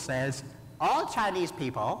book says, all Chinese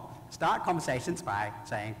people start conversations by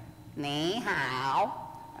saying, "Ni hao,"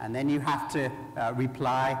 and then you have to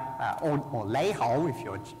reply, or lei hao if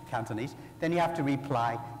you're Cantonese, then you have to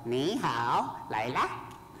reply, "Ni hao, lai la."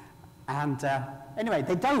 And anyway,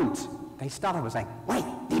 they don't. They start off with saying, "Wei,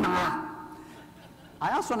 di ma." I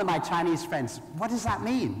asked one of my Chinese friends, what does that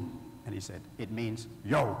mean? And he said, it means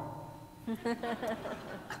yo.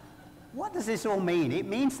 What does this all mean? It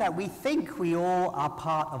means that we think we all are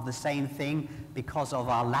part of the same thing because of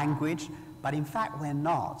our language, but in fact we're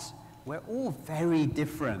not. We're all very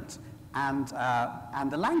different, and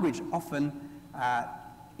the language often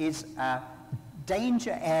is a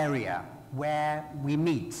danger area where we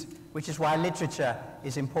meet, which is why literature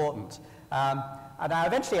is important. And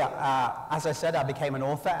eventually, as I said, I became an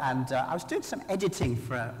author, and I was doing some editing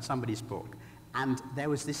for somebody's book, and there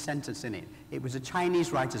was this sentence in it. It was a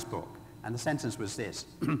Chinese writer's book, and the sentence was this.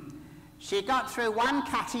 She got through 1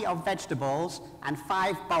 catty of vegetables and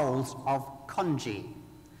 5 bowls of congee.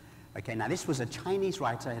 Okay, now this was a Chinese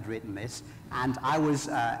writer had written this, and I was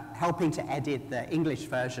helping to edit the English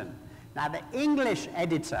version. Now, the English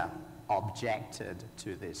editor objected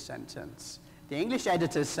to this sentence. The English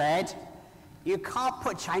editor said, you can't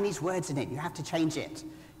put Chinese words in it, you have to change it.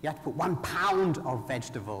 You have to put 1 pound of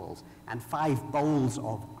vegetables and 5 bowls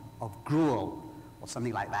of gruel, or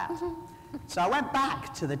something like that. So I went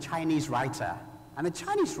back to the Chinese writer, and the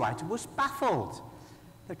Chinese writer was baffled.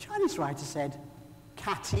 The Chinese writer said,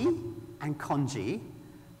 catty and congee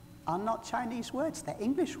are not Chinese words, they're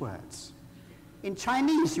English words. In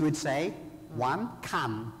Chinese, you would say 1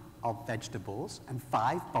 can of vegetables and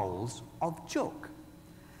 5 bowls of juk.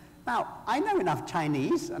 Now, I know enough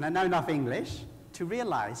Chinese and I know enough English to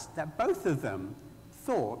realize that both of them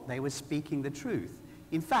thought they were speaking the truth.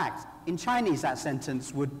 In fact, in Chinese, that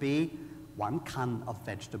sentence would be 1 can of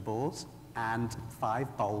vegetables and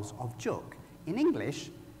 5 bowls of juk. In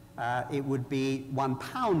English, it would be 1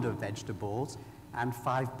 pound of vegetables and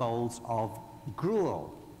 5 bowls of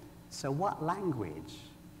gruel. So what language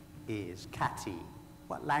is catty?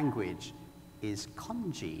 What language is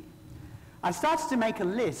congee? I started to make a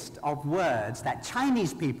list of words that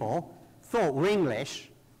Chinese people thought were English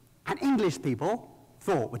and English people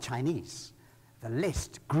thought were Chinese. The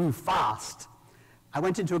list grew fast. I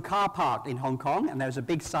went into a car park in Hong Kong and there was a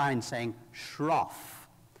big sign saying schroff.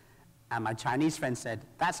 And my Chinese friend said,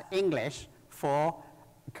 that's English for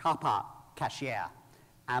car park cashier.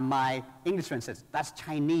 And my English friend says, that's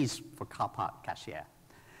Chinese for car park cashier.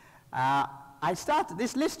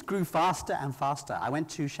 This list grew faster and faster. I went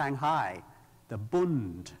to Shanghai. The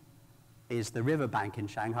Bund is the riverbank in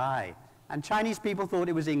Shanghai. And Chinese people thought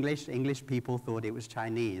it was English. English people thought it was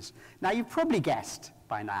Chinese. Now, you've probably guessed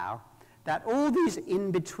by now that all these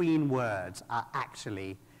in-between words are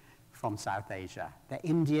actually from South Asia. They're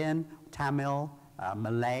Indian, Tamil,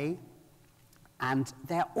 Malay, and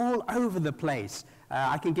they're all over the place.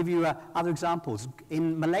 I can give you other examples.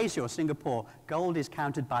 In Malaysia or Singapore, gold is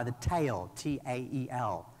counted by the tael,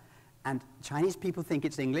 T-A-E-L. And Chinese people think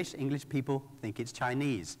it's English, English people think it's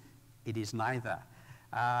Chinese. It is neither.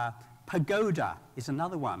 Pagoda is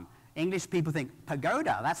another one. English people think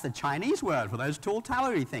pagoda, that's the Chinese word for those tall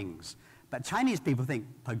towery things. But Chinese people think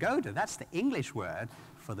pagoda, that's the English word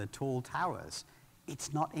for the tall towers.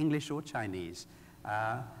 It's not English or Chinese.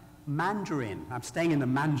 Mandarin, I'm staying in the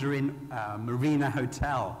Mandarin Marina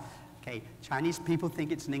Hotel. Okay, Chinese people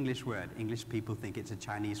think it's an English word. English people think it's a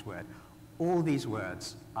Chinese word. All these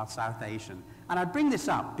words are South Asian. And I bring this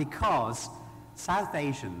up because South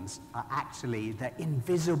Asians are actually the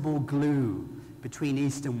invisible glue between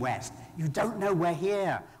East and West. You don't know we're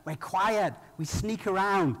here. We're quiet. We sneak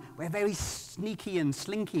around. We're very sneaky and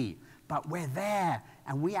slinky. But we're there,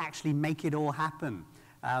 and we actually make it all happen.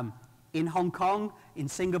 In Hong Kong, in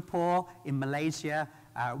Singapore, in Malaysia,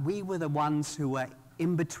 we were the ones who were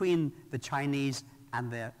in between the Chinese and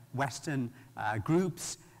the Western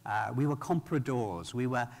groups. We were compradors. We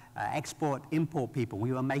were export-import people.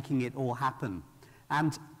 We were making it all happen.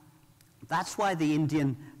 And that's why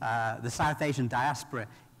the South Asian diaspora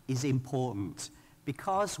is important,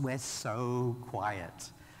 because we're so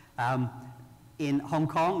quiet. In Hong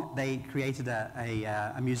Kong, they created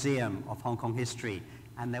a museum of Hong Kong history,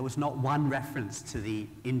 and there was not one reference to the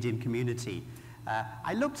Indian community.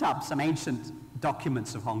 I looked up some ancient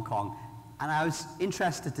documents of Hong Kong, and I was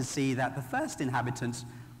interested to see that the first inhabitants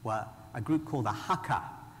were a group called the Hakka,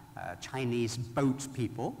 Chinese boat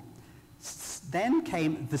people. Then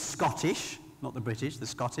came the Scottish, not the British, the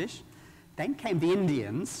Scottish. Then came the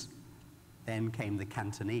Indians. Then came the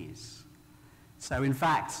Cantonese. So in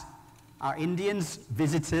fact, are Indians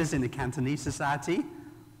visitors in the Cantonese society,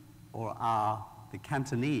 or are the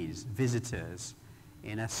Cantonese visitors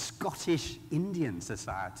in a Scottish Indian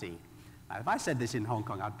society? Now, if I said this in Hong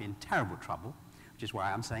Kong, I'd be in terrible trouble, which is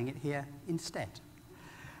why I'm saying it here instead.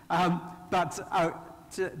 But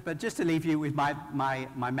just to leave you with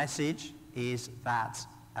my message is that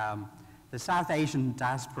the South Asian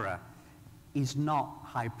diaspora is not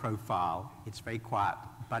high profile, it's very quiet,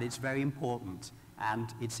 but it's very important,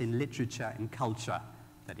 and it's in literature and culture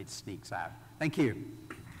that it sneaks out. Thank you.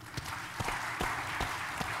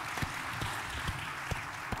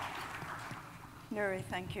 Nury,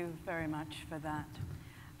 thank you very much for that.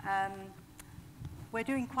 We're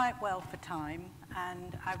doing quite well for time,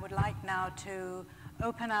 and I would like now to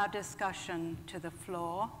open our discussion to the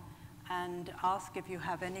floor and ask if you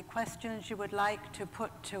have any questions you would like to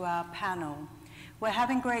put to our panel. We're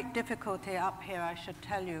having great difficulty up here, I should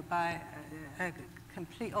tell you, by a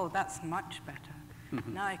complete, oh, that's much better.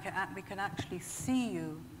 Now we can actually see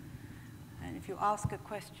you. And if you ask a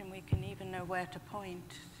question, we can even know where to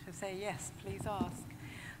point to say, yes, please ask.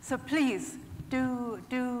 So please, do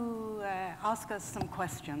ask us some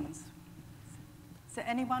questions. Is there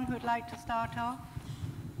anyone who would like to start off?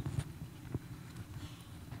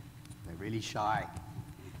 They're really shy.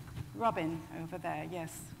 Robin, over there,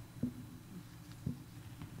 yes.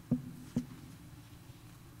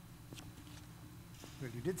 Well,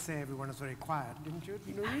 you did say everyone is very quiet, didn't you,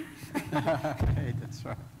 Nury? Okay, that's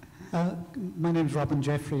right. My name is Robin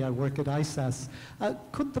Jeffrey. I work at ISAS.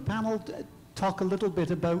 Could the panel talk a little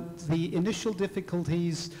bit about the initial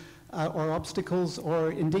difficulties or obstacles,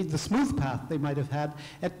 or indeed the smooth path they might have had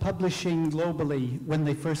at publishing globally when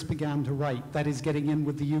they first began to write, that is, getting in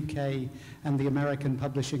with the UK and the American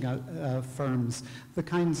publishing firms, the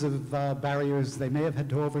kinds of barriers they may have had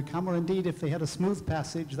to overcome, or indeed if they had a smooth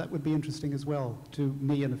passage, that would be interesting as well to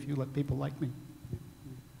me and a few people like me.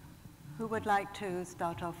 Who would like to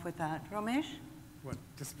start off with that? Romesh? Well,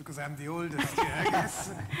 just because I'm the oldest here, I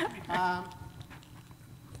guess.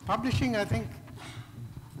 Publishing, I think,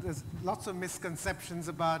 there's lots of misconceptions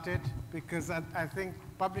about it, because I think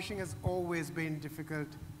publishing has always been difficult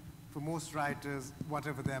for most writers,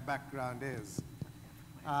 whatever their background is.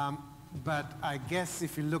 But I guess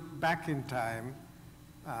if you look back in time,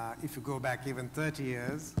 if you go back even 30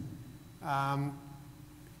 years,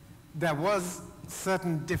 there was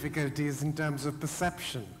certain difficulties in terms of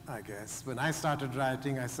perception, I guess. When I started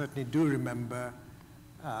writing, I certainly do remember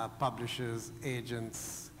publishers,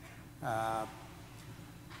 agents,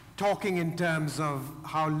 talking in terms of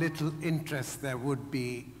how little interest there would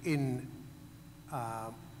be in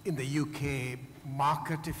the UK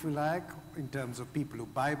market, if you like, in terms of people who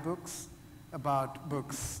buy books, about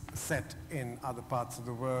books set in other parts of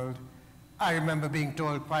the world. I remember being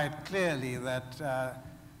told quite clearly that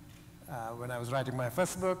when I was writing my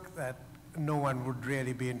first book, that no one would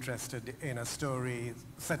really be interested in a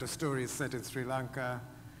set of stories set in Sri Lanka.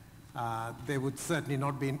 They would certainly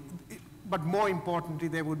not be, but more importantly,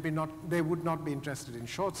 they would not be interested in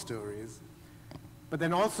short stories. But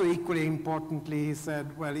then also equally importantly, he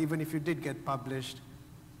said, well, even if you did get published,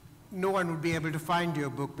 no one would be able to find your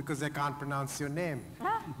book because they can't pronounce your name,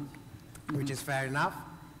 which is fair enough.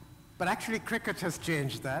 But actually, cricket has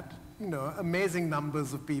changed that. You know, amazing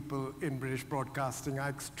numbers of people in British broadcasting are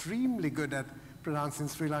extremely good at pronouncing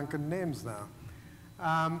Sri Lankan names now.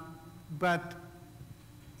 But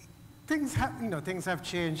things have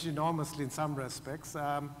changed enormously in some respects.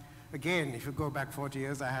 Again, if you go back 40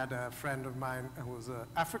 years, I had a friend of mine who was an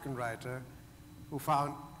African writer who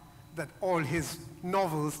found that all his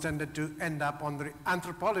novels tended to end up on the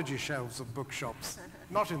anthropology shelves of bookshops,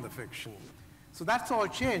 not in the fiction. So that's all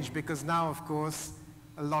changed because now, of course,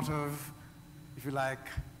 a lot of, if you like,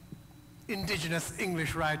 indigenous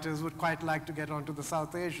English writers would quite like to get onto the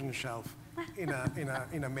South Asian shelf in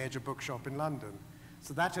a major bookshop in London.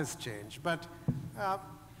 So that has changed. But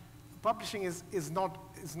publishing is not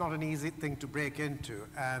an easy thing to break into.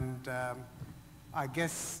 And I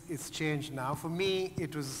guess it's changed now. For me,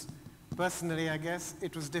 it was, personally, I guess,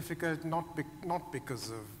 it was difficult not because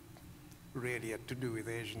of really to do with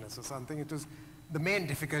Asianness or something. It was, the main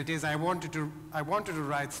difficulty is I wanted to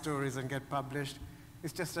write stories and get published.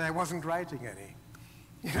 It's just that I wasn't writing any.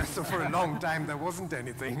 So for a long time, there wasn't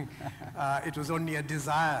anything. It was only a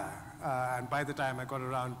desire. And by the time I got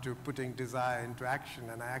around to putting desire into action,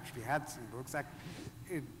 and I actually had some books,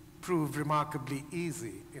 it proved remarkably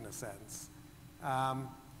easy in a sense.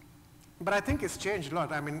 But I think it's changed a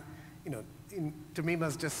lot. I mean,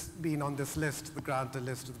 Tahmima's just been on this list, the Granta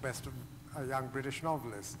list of the best of young British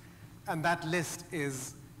novelists. And that list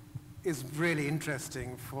is really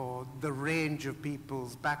interesting for the range of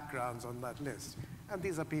people's backgrounds on that list. And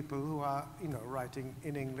these are people who are, writing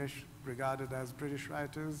in English, regarded as British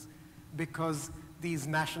writers, because these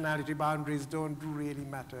nationality boundaries don't really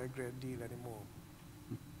matter a great deal anymore.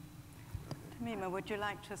 Tahmima, would you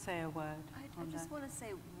like to say a word? I just want to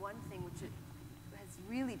say one thing which has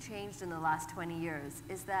really changed in the last 20 years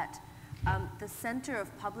is that the center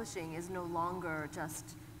of publishing is no longer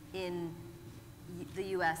just in the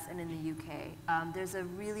US and in the UK. There's a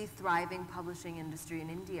really thriving publishing industry in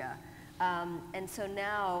India. And so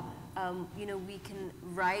now, we can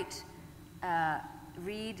write,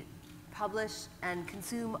 read, publish, and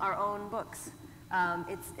consume our own books.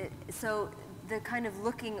 So the kind of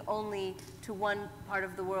looking only to one part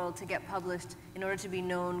of the world to get published in order to be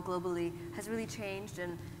known globally has really changed,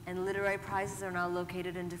 and literary prizes are now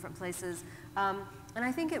located in different places. And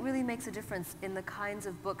I think it really makes a difference in the kinds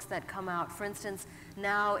of books that come out. For instance,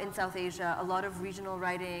 now in South Asia, a lot of regional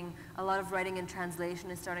writing, a lot of writing in translation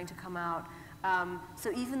is starting to come out. So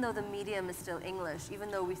even though the medium is still English, even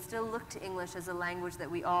though we still look to English as a language that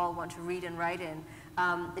we all want to read and write in,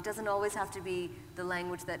 it doesn't always have to be the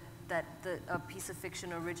language that a piece of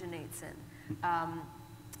fiction originates in.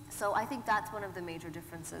 So I think that's one of the major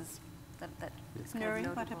differences that is kind of Nury,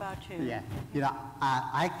 notable. what about you? Yeah,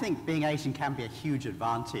 I think being Asian can be a huge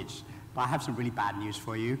advantage, but I have some really bad news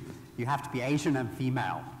for you. You have to be Asian and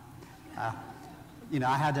female.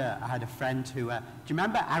 I had a friend who, do you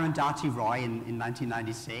remember Arundhati Roy in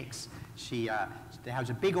 1996? There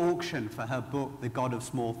was a big auction for her book, The God of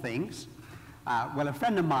Small Things. Well, a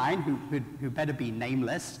friend of mine, who better be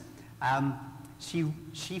nameless,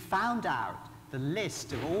 she found out the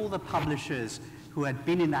list of all the publishers who had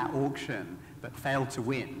been in that auction but failed to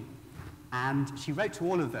win. And she wrote to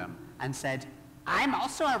all of them and said, "I'm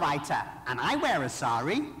also a writer, and I wear a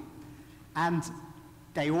sari." And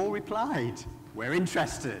they all replied, "We're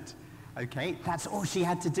interested." Okay, that's all she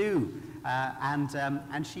had to do.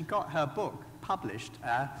 And she got her book published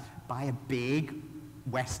by a big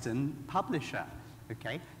Western publisher.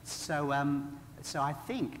 Okay, so I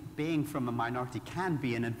think being from a minority can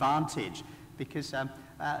be an advantage because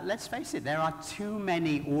let's face it, there are too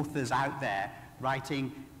many authors out there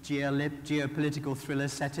writing geopolitical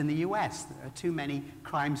thrillers set in the US. There are too many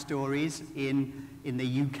crime stories in the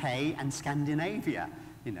UK and Scandinavia.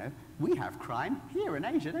 We have crime here in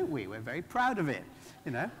Asia, don't we? We're very proud of it.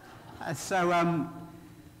 So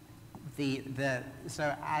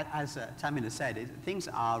as Tahmima said, things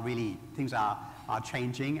are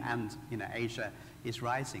changing, and Asia is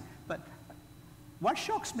rising. But what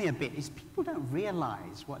shocks me a bit is people don't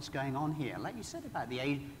realize what's going on here. Like you said about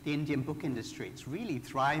the Indian book industry, it's really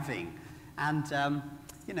thriving. And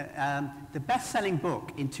the best-selling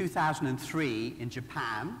book in 2003 in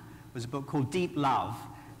Japan was a book called Deep Love,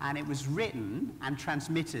 and it was written and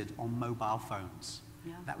transmitted on mobile phones.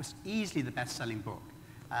 Yeah. That was easily the best-selling book.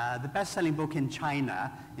 The best-selling book in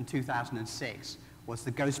China in 2006 was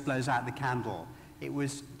The Ghost Blows Out the Candle. It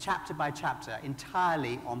was chapter by chapter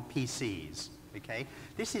entirely on PCs. Okay?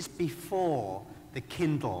 This is before the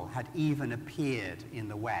Kindle had even appeared in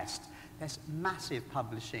the West. There's massive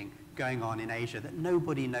publishing going on in Asia that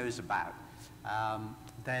nobody knows about.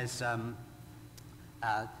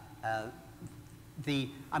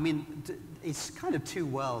 It's kind of two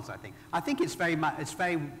worlds, I think. I think it's very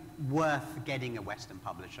worth getting a Western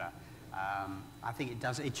publisher I think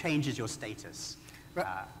it changes your status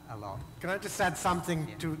a lot. Can I just add something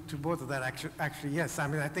to both of that? Actually, yes. I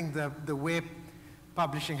mean, I think the way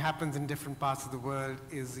publishing happens in different parts of the world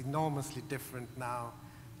is enormously different now.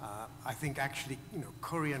 I think actually,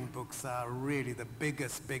 Korean books are really the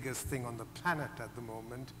biggest thing on the planet at the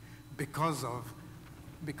moment because of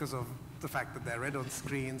the fact that they're read on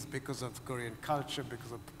screens, because of Korean culture,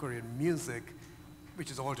 because of Korean music,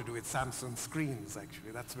 which is all to do with Samsung screens,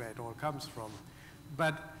 actually. That's where it all comes from.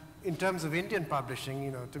 But in terms of Indian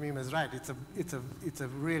publishing, Tahmima is right. It's a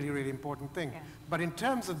really important thing. Yeah. But in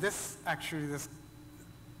terms of this, actually,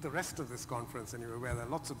 the rest of this conference, anyway, where there are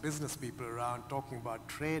lots of business people around talking about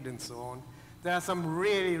trade and so on, there are some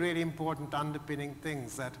really important underpinning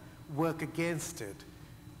things that work against it.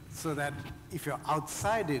 So that if you're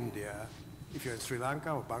outside India, if you're in Sri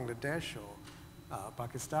Lanka or Bangladesh or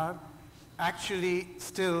Pakistan, actually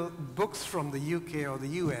still books from the UK or the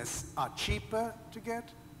US are cheaper to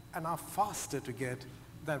get and are faster to get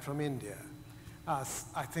than from India. I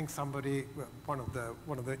think somebody, one of the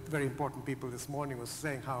very important people this morning was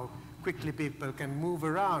saying how quickly people can move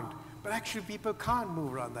around. But actually people can't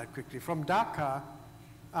move around that quickly. From Dhaka,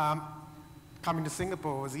 coming to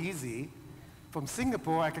Singapore was easy. From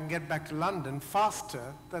Singapore, I can get back to London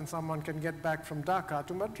faster than someone can get back from Dhaka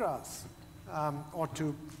to Madras or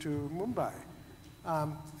to Mumbai.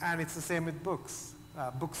 And it's the same with books.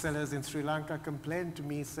 Booksellers in Sri Lanka complained to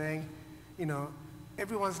me saying,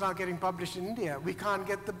 everyone's now getting published in India. We can't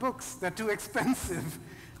get the books. They're too expensive.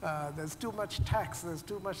 There's too much tax. There's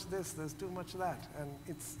too much this. There's too much that. And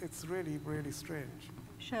it's really strange.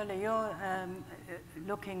 Shirley, you're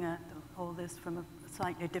looking at all this from a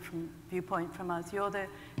slightly different viewpoint from us. You're the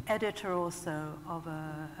editor also of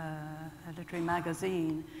a literary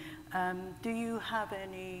magazine. Do you have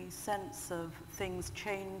any sense of things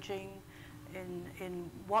changing in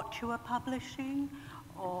what you are publishing,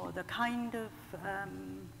 or the kind of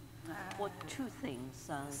well, two things.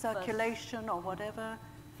 Circulation or whatever?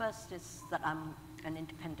 First is that I'm an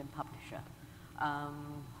independent publisher.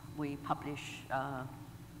 We publish, I'm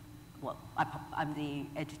the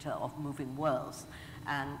editor of Moving Worlds,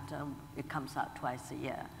 and it comes out twice a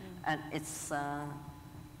year. And it's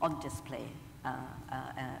on display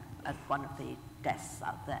at one of the desks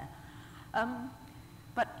out there.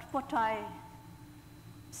 But what I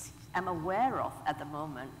am aware of at the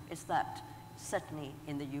moment is that, certainly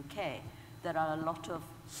in the UK, there are a lot of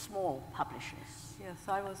small publishers. Yes,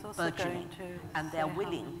 I was also going to. And they're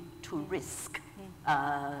willing to risk,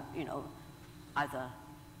 either,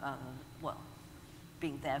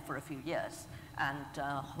 being there for a few years and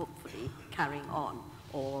hopefully carrying on,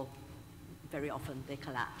 or very often they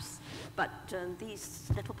collapse. But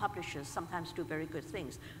these little publishers sometimes do very good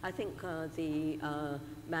things. I think the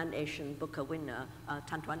Man Asian Booker winner,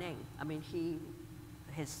 Tan Tuan Eng, I mean,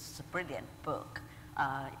 his brilliant book,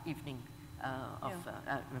 of Evening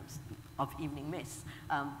Miss,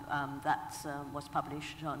 that was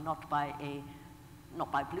published not by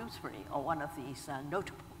Bloomsbury or one of these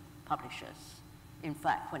notable publishers. In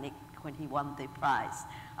fact, when he won the prize,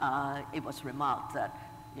 it was remarked that,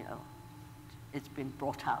 it's been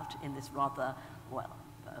brought out in this rather,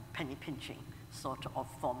 penny pinching sort of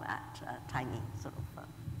format, tiny sort of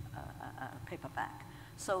paperback.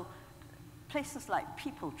 So places like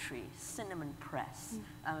Peepletree, Cinnamon Press,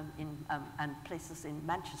 and places in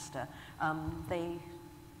Manchester, they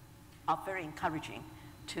are very encouraging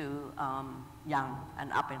to young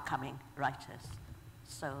and up-and-coming writers.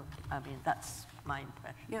 So, I mean, that's my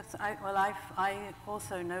impression. Yes, I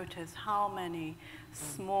also noticed how many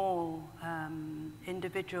small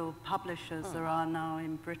individual publishers there are now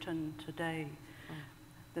in Britain today.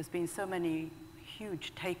 There's been so many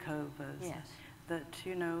huge takeovers that,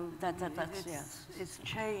 it's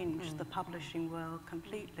changed the publishing world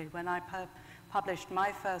completely. When I published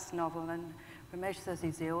my first novel, and Romesh says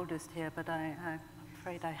he's the oldest here, but I'm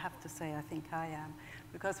afraid I have to say I think I am,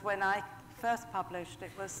 because when I first published,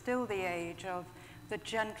 it was still the age of the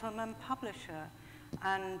gentleman publisher,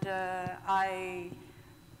 and I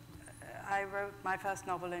wrote my first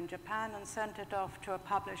novel in Japan and sent it off to a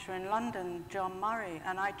publisher in London, John Murray,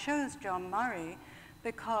 and I chose John Murray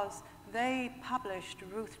because they published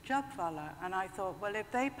Ruth Jubvala, and I thought, well, if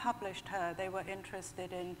they published her, they were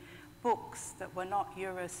interested in books that were not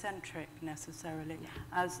Eurocentric necessarily,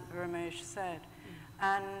 as Romesh said.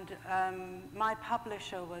 And my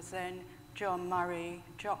publisher was then John Murray,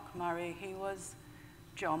 Jock Murray. He was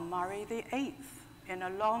John Murray the 8th in a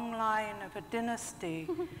long line of a dynasty.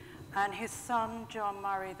 And his son, John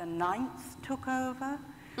Murray the 9th, took over,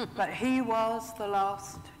 but he was the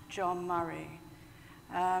last John Murray.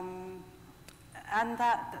 and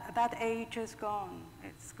that age is gone.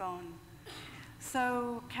 It's gone.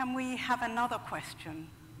 So can we have another question?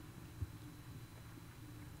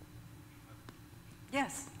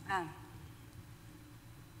 Yes, Anne.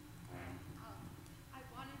 I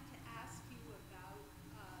wanted to ask you about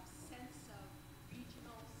a sense of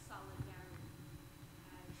regional solidarity.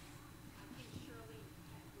 As I think Shirley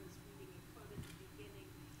was reading a quote at the beginning,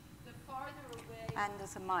 the farther away... And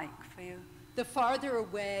there's a mic for you. The farther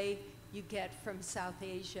away you get from South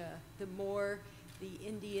Asia, the more the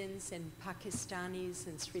Indians and Pakistanis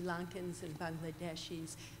and Sri Lankans and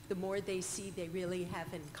Bangladeshis, the more they see they really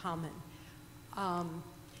have in common.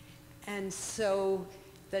 And so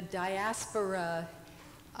the diaspora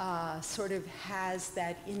sort of has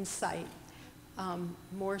that insight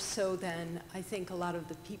more so than I think a lot of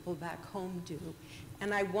the people back home do.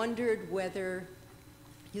 And I wondered whether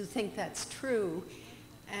you think that's true,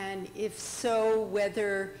 and if so,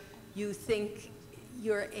 whether you think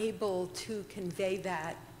you're able to convey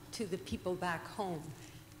that to the people back home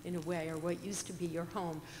in a way, or what used to be your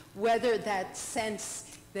home, whether that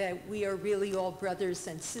sense that we are really all brothers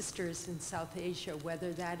and sisters in South Asia,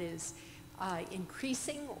 whether that is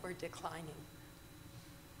increasing or declining.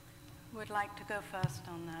 Would like to go first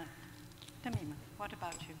on that. Tahmima, what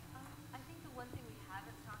about you? I think the one thing we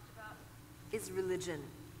haven't talked about is religion.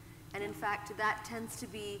 And in fact, that tends to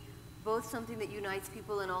be both something that unites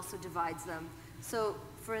people and also divides them. So,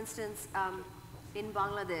 for instance, in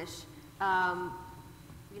Bangladesh,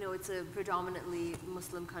 you know, it's a predominantly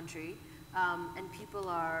Muslim country, and people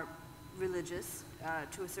are religious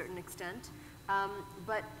to a certain extent.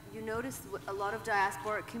 But you notice a lot of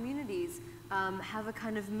diasporic communities have a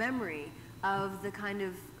kind of memory of the kind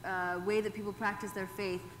of way that people practice their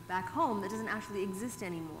faith back home that doesn't actually exist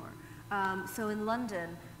anymore. So in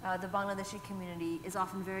London, the Bangladeshi community is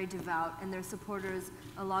often very devout, and their supporters,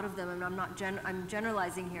 a lot of them, and I'm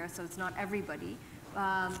generalizing here, so it's not everybody,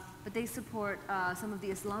 but they support some of the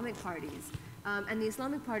Islamic parties. And the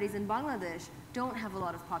Islamic parties in Bangladesh don't have a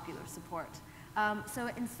lot of popular support. So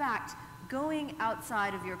in fact, going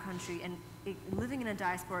outside of your country and living in a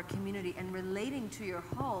diasporic community and relating to your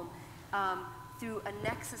home through a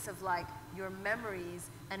nexus of like your memories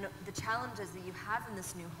and the challenges that you have in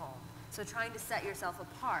this new home. So trying to set yourself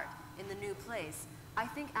apart in the new place, I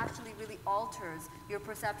think actually really alters your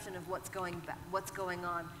perception of what's going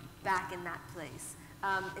on back in that place,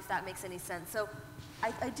 if that makes any sense. So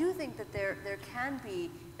I do think that there can be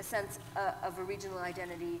a sense of a regional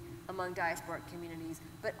identity among diasporic communities,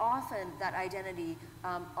 but often that identity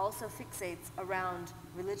also fixates around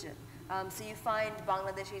religion. So you find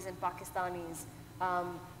Bangladeshis and Pakistanis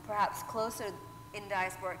perhaps closer in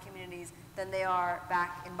diasporic communities than they are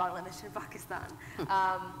back in Bangladesh and Pakistan.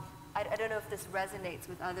 I don't know if this resonates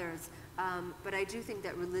with others, but I do think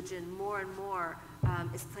that religion more and more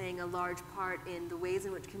is playing a large part in the ways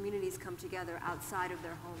in which communities come together outside of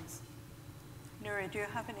their homes. Nury, do you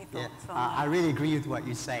have any thoughts on that? I really agree with what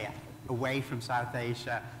you say. Away from South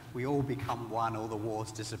Asia, we all become one, all the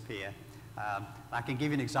wars disappear. I can give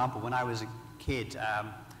you an example. When I was a kid,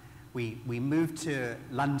 we moved to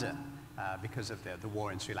London because of the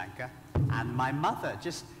war in Sri Lanka, and my mother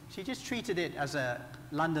she just treated it as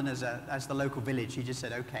London as the local village. She just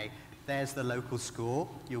said, okay, there's the local school,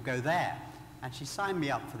 you'll go there. And she signed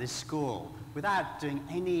me up for this school without doing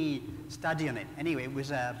any study on it. Anyway, it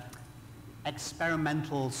was an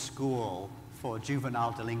experimental school for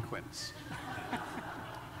juvenile delinquents.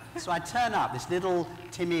 So I turn up, this little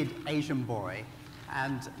timid Asian boy,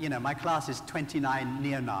 and you know, my class is 29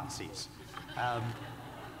 neo-Nazis.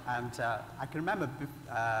 And I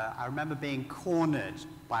remember being cornered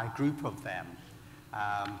by a group of them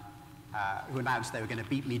who announced they were going to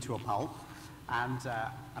beat me to a pulp. And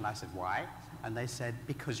I said, why? And they said,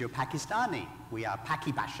 because you're Pakistani. We are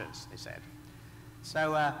Paki bashers, they said.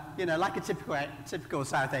 So, you know, like a typical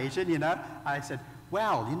South Asian, you know, I said,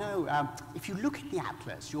 well, you know, if you look at the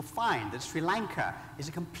atlas, you'll find that Sri Lanka is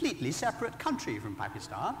a completely separate country from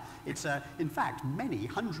Pakistan. It's, in fact, many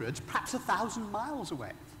hundreds, perhaps 1,000 miles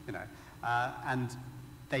away, you know. And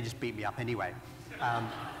they just beat me up anyway.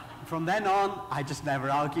 From then on, I just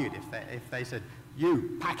never argued. If they said,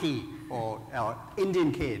 you, Paki, or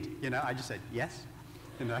Indian kid, you know, I just said, yes,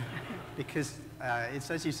 you know, because it's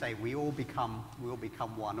as you say, we all become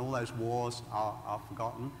one. All those wars are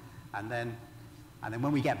forgotten, and then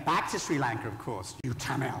when we get back to Sri Lanka, of course, you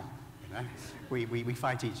Tamil, you know, we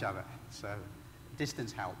fight each other. So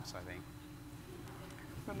distance helps, I think.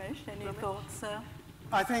 Ramesh, any thoughts, sir?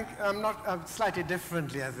 I think slightly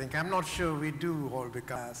differently, I think. I'm not sure we do all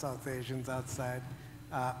become South Asians outside.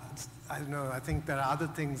 I don't know, I think there are other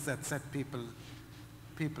things that set people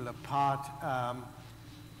people apart.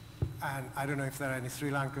 And I don't know if there are any Sri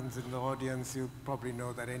Lankans in the audience. You probably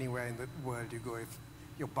know that anywhere in the world you go,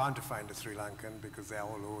 you're bound to find a Sri Lankan because they're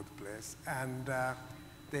all over the place. And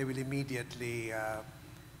they will immediately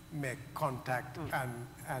make contact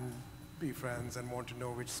and be friends and want to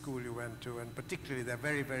know which school you went to. And particularly, they're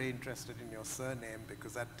very, very interested in your surname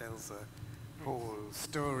because that tells a whole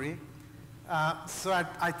story. So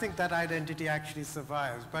I think that identity actually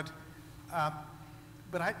survives. But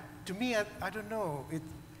to me, I don't know.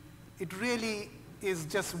 It really is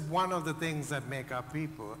just one of the things that make up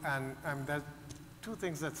people. And there's two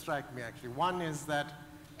things that strike me, actually. One is that,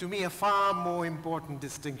 to me, a far more important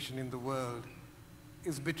distinction in the world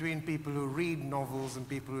is between people who read novels and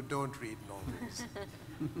people who don't read novels.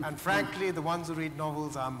 And frankly, the ones who read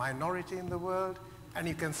novels are a minority in the world, and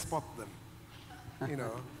you can spot them. You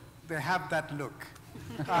know, they have that look.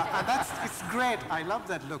 And it's great. I love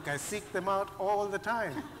that look. I seek them out all the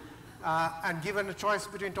time. And given a choice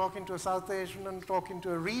between talking to a South Asian and talking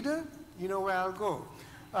to a reader, you know where I'll go.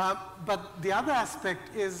 But the other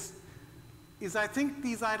aspect is I think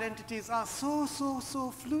these identities are so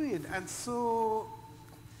fluid and so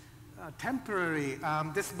temporary.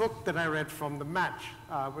 This book that I read from the match,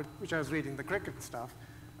 which I was reading, the cricket stuff,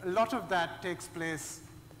 a lot of that takes place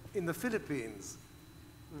in the Philippines,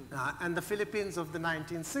 and the Philippines of the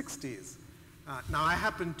 1960s. Now, I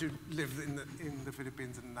happened to live in the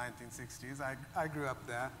Philippines in the 1960s. I grew up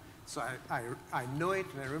there, so I know it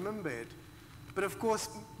and I remember it. But of course,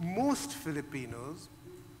 most Filipinos,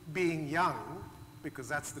 being young, because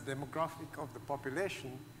that's the demographic of the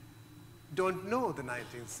population, don't know the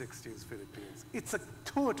 1960s Philippines. It's a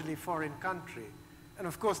totally foreign country. And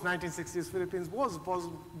of course, 1960s Philippines was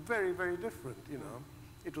very, very different, you know.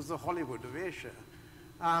 It was the Hollywood of Asia.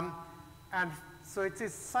 And so it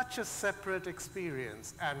is such a separate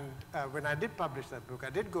experience. And when I did publish that book, I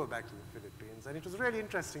did go back to the Philippines. And it was really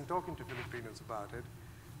interesting talking to Filipinos about it.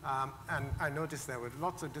 And I noticed there were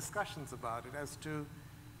lots of discussions about it as to,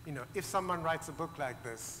 you know, if someone writes a book like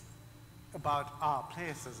this about our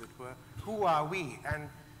place, as it were, who are we? And,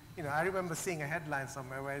 you know, I remember seeing a headline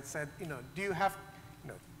somewhere where it said, you know, do you have, you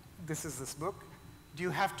know, this is this book, do you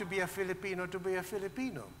have to be a Filipino to be a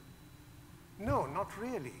Filipino? No, not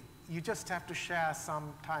really. You just have to share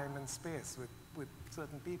some time and space with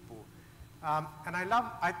certain people. And I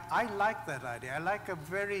like that idea. I like a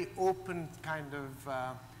very open kind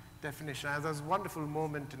of definition. There was a wonderful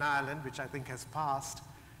moment in Ireland, which I think has passed,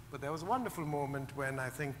 but there was a wonderful moment when I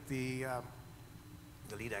think the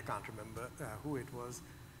leader, I can't remember who it was,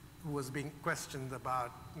 who was being questioned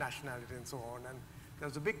about nationality and so on, and there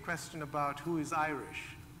was a big question about who is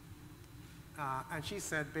Irish. And she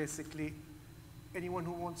said, basically, anyone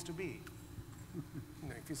who wants to be. You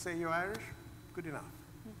know, if you say you're Irish, good enough.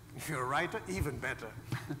 If you're a writer, even better.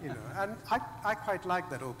 You know, and I quite like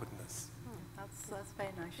that openness. That's very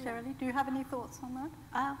nice. Shirley, do you have any thoughts on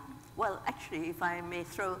that? Well, actually, if I may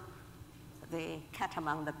throw the cat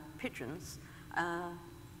among the pigeons,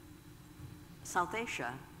 South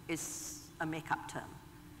Asia is a make-up term,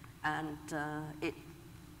 and it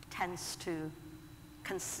tends to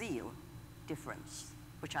conceal difference,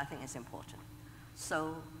 which I think is important.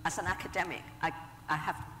 So, as an academic,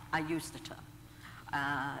 I use the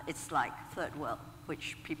term. It's like third world,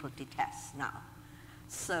 which people detest now.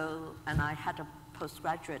 So, and I had a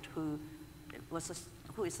postgraduate who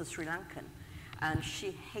is a Sri Lankan, and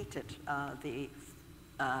she hated the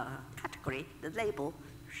category, the label,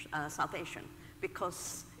 South Asian,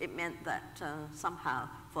 because it meant that somehow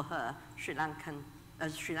for her, Sri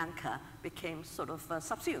Lanka became sort of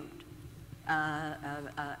subsumed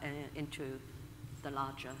into the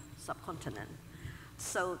larger subcontinent.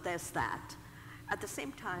 So there's that. At the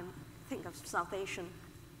same time, think of South Asian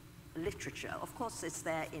literature. Of course, it's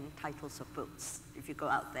there in titles of books. If you go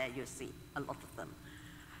out there, you'll see a lot of them.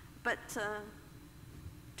 But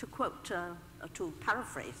to quote, to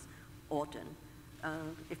paraphrase Auden,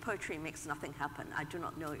 if poetry makes nothing happen, I do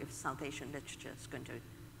not know if South Asian literature is going to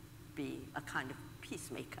be a kind of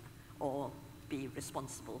peacemaker or be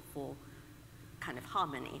responsible for kind of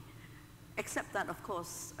harmony. Except that, of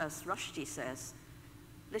course, as Rushdie says,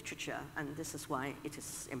 literature, and this is why it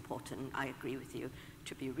is important, I agree with you,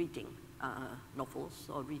 to be reading novels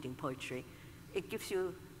or reading poetry. It gives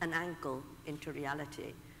you an angle into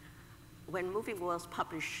reality. When Moving Worlds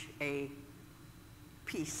published a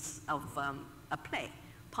piece of a play,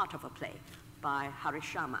 part of a play, by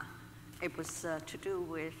Harish Sharma, it was to do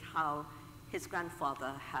with how his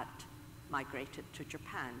grandfather had migrated to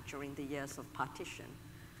Japan during the years of partition.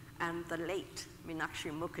 And the late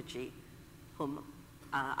Meenakshi Mukherjee, whom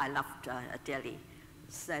I loved dearly,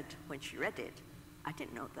 said when she read it, I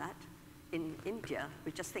didn't know that. In India,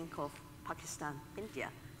 we just think of Pakistan, India.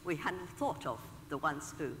 We hadn't thought of the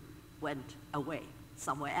ones who went away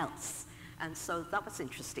somewhere else. And so that was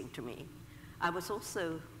interesting to me. I was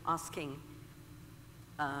also asking,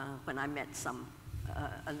 when I met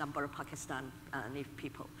a number of Pakistani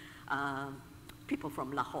people, people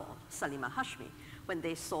from Lahore, Salima Hashmi, when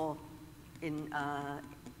they saw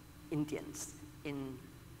Indians in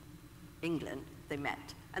England, they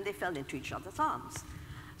met, and they fell into each other's arms.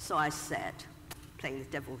 So I said, playing the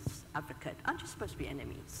devil's advocate, aren't you supposed to be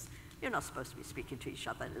enemies? You're not supposed to be speaking to each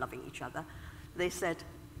other and loving each other. They said,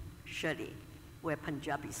 Shirley, we're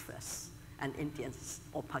Punjabis first, and Indians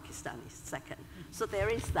or Pakistanis second. So there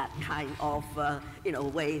is that kind of,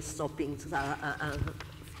 ways of being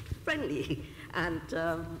friendly and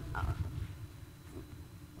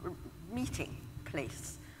meeting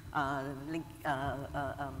place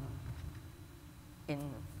in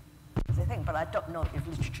the thing, but I don't know if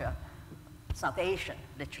literature, South Asian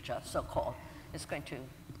literature, so-called, is going to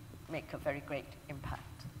make a very great impact.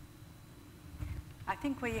 I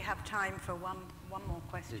think we have time for one more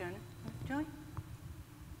question. Joy?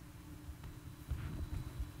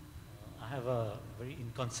 I have a very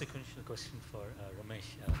inconsequential question for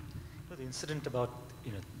Romesh. The incident about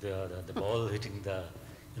the ball hitting the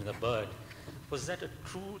bird, was that a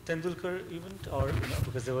true Tendulkar event, or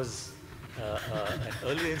because there was an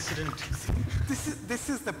earlier incident? This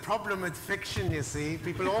is the problem with fiction, you see.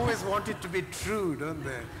 People always want it to be true, don't they?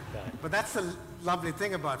 Right. But that's the lovely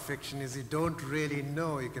thing about fiction, is you don't really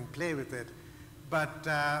know. You can play with it. But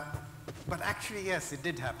actually, yes, it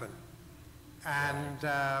did happen. And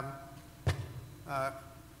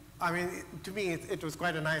I mean, to me, it was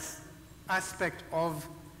quite a nice aspect of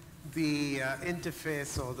the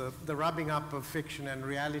interface, or the rubbing up of fiction and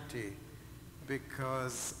reality,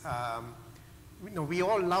 because we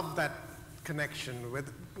all love that connection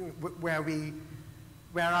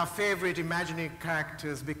where our favorite imaginary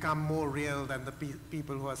characters become more real than the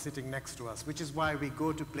people who are sitting next to us, which is why we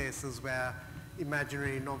go to places where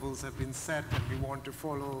imaginary novels have been set and we want to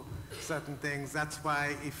follow certain things. That's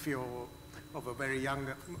why if you're of a very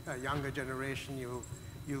younger generation,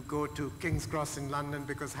 you'll go to King's Cross in London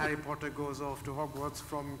because Harry Potter goes off to Hogwarts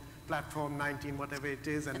from platform 19, whatever it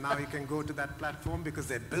is, and now you can go to that platform because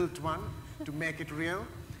they built one to make it real.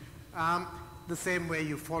 The same way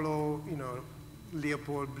you follow,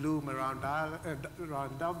 Leopold Bloom around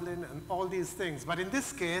Dublin and all these things. But in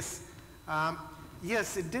this case,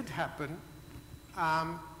 yes, it did happen.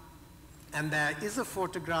 And there is a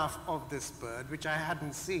photograph of this bird, which I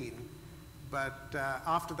hadn't seen. But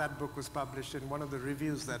after that book was published, in one of the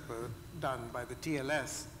reviews that were done by the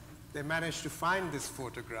TLS, they managed to find this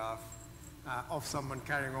photograph of someone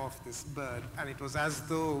carrying off this bird. And it was as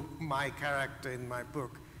though my character in my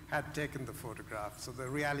book had taken the photograph. So the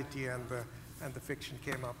reality and the fiction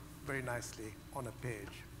came up very nicely on a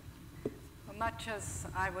page. Well, much as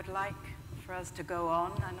I would like for us to go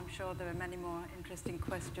on, and I'm sure there are many more interesting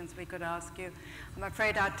questions we could ask you, I'm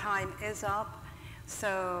afraid our time is up.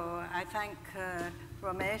 So I thank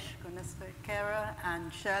Romesh Gunesekera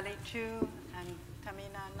and Shirley Chu and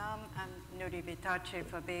Tahmima Anam and Nury Vittachi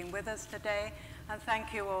for being with us today. And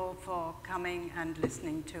thank you all for coming and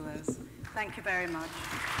listening to us. Thank you very much.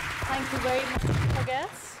 Thank you very much, our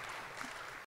guests.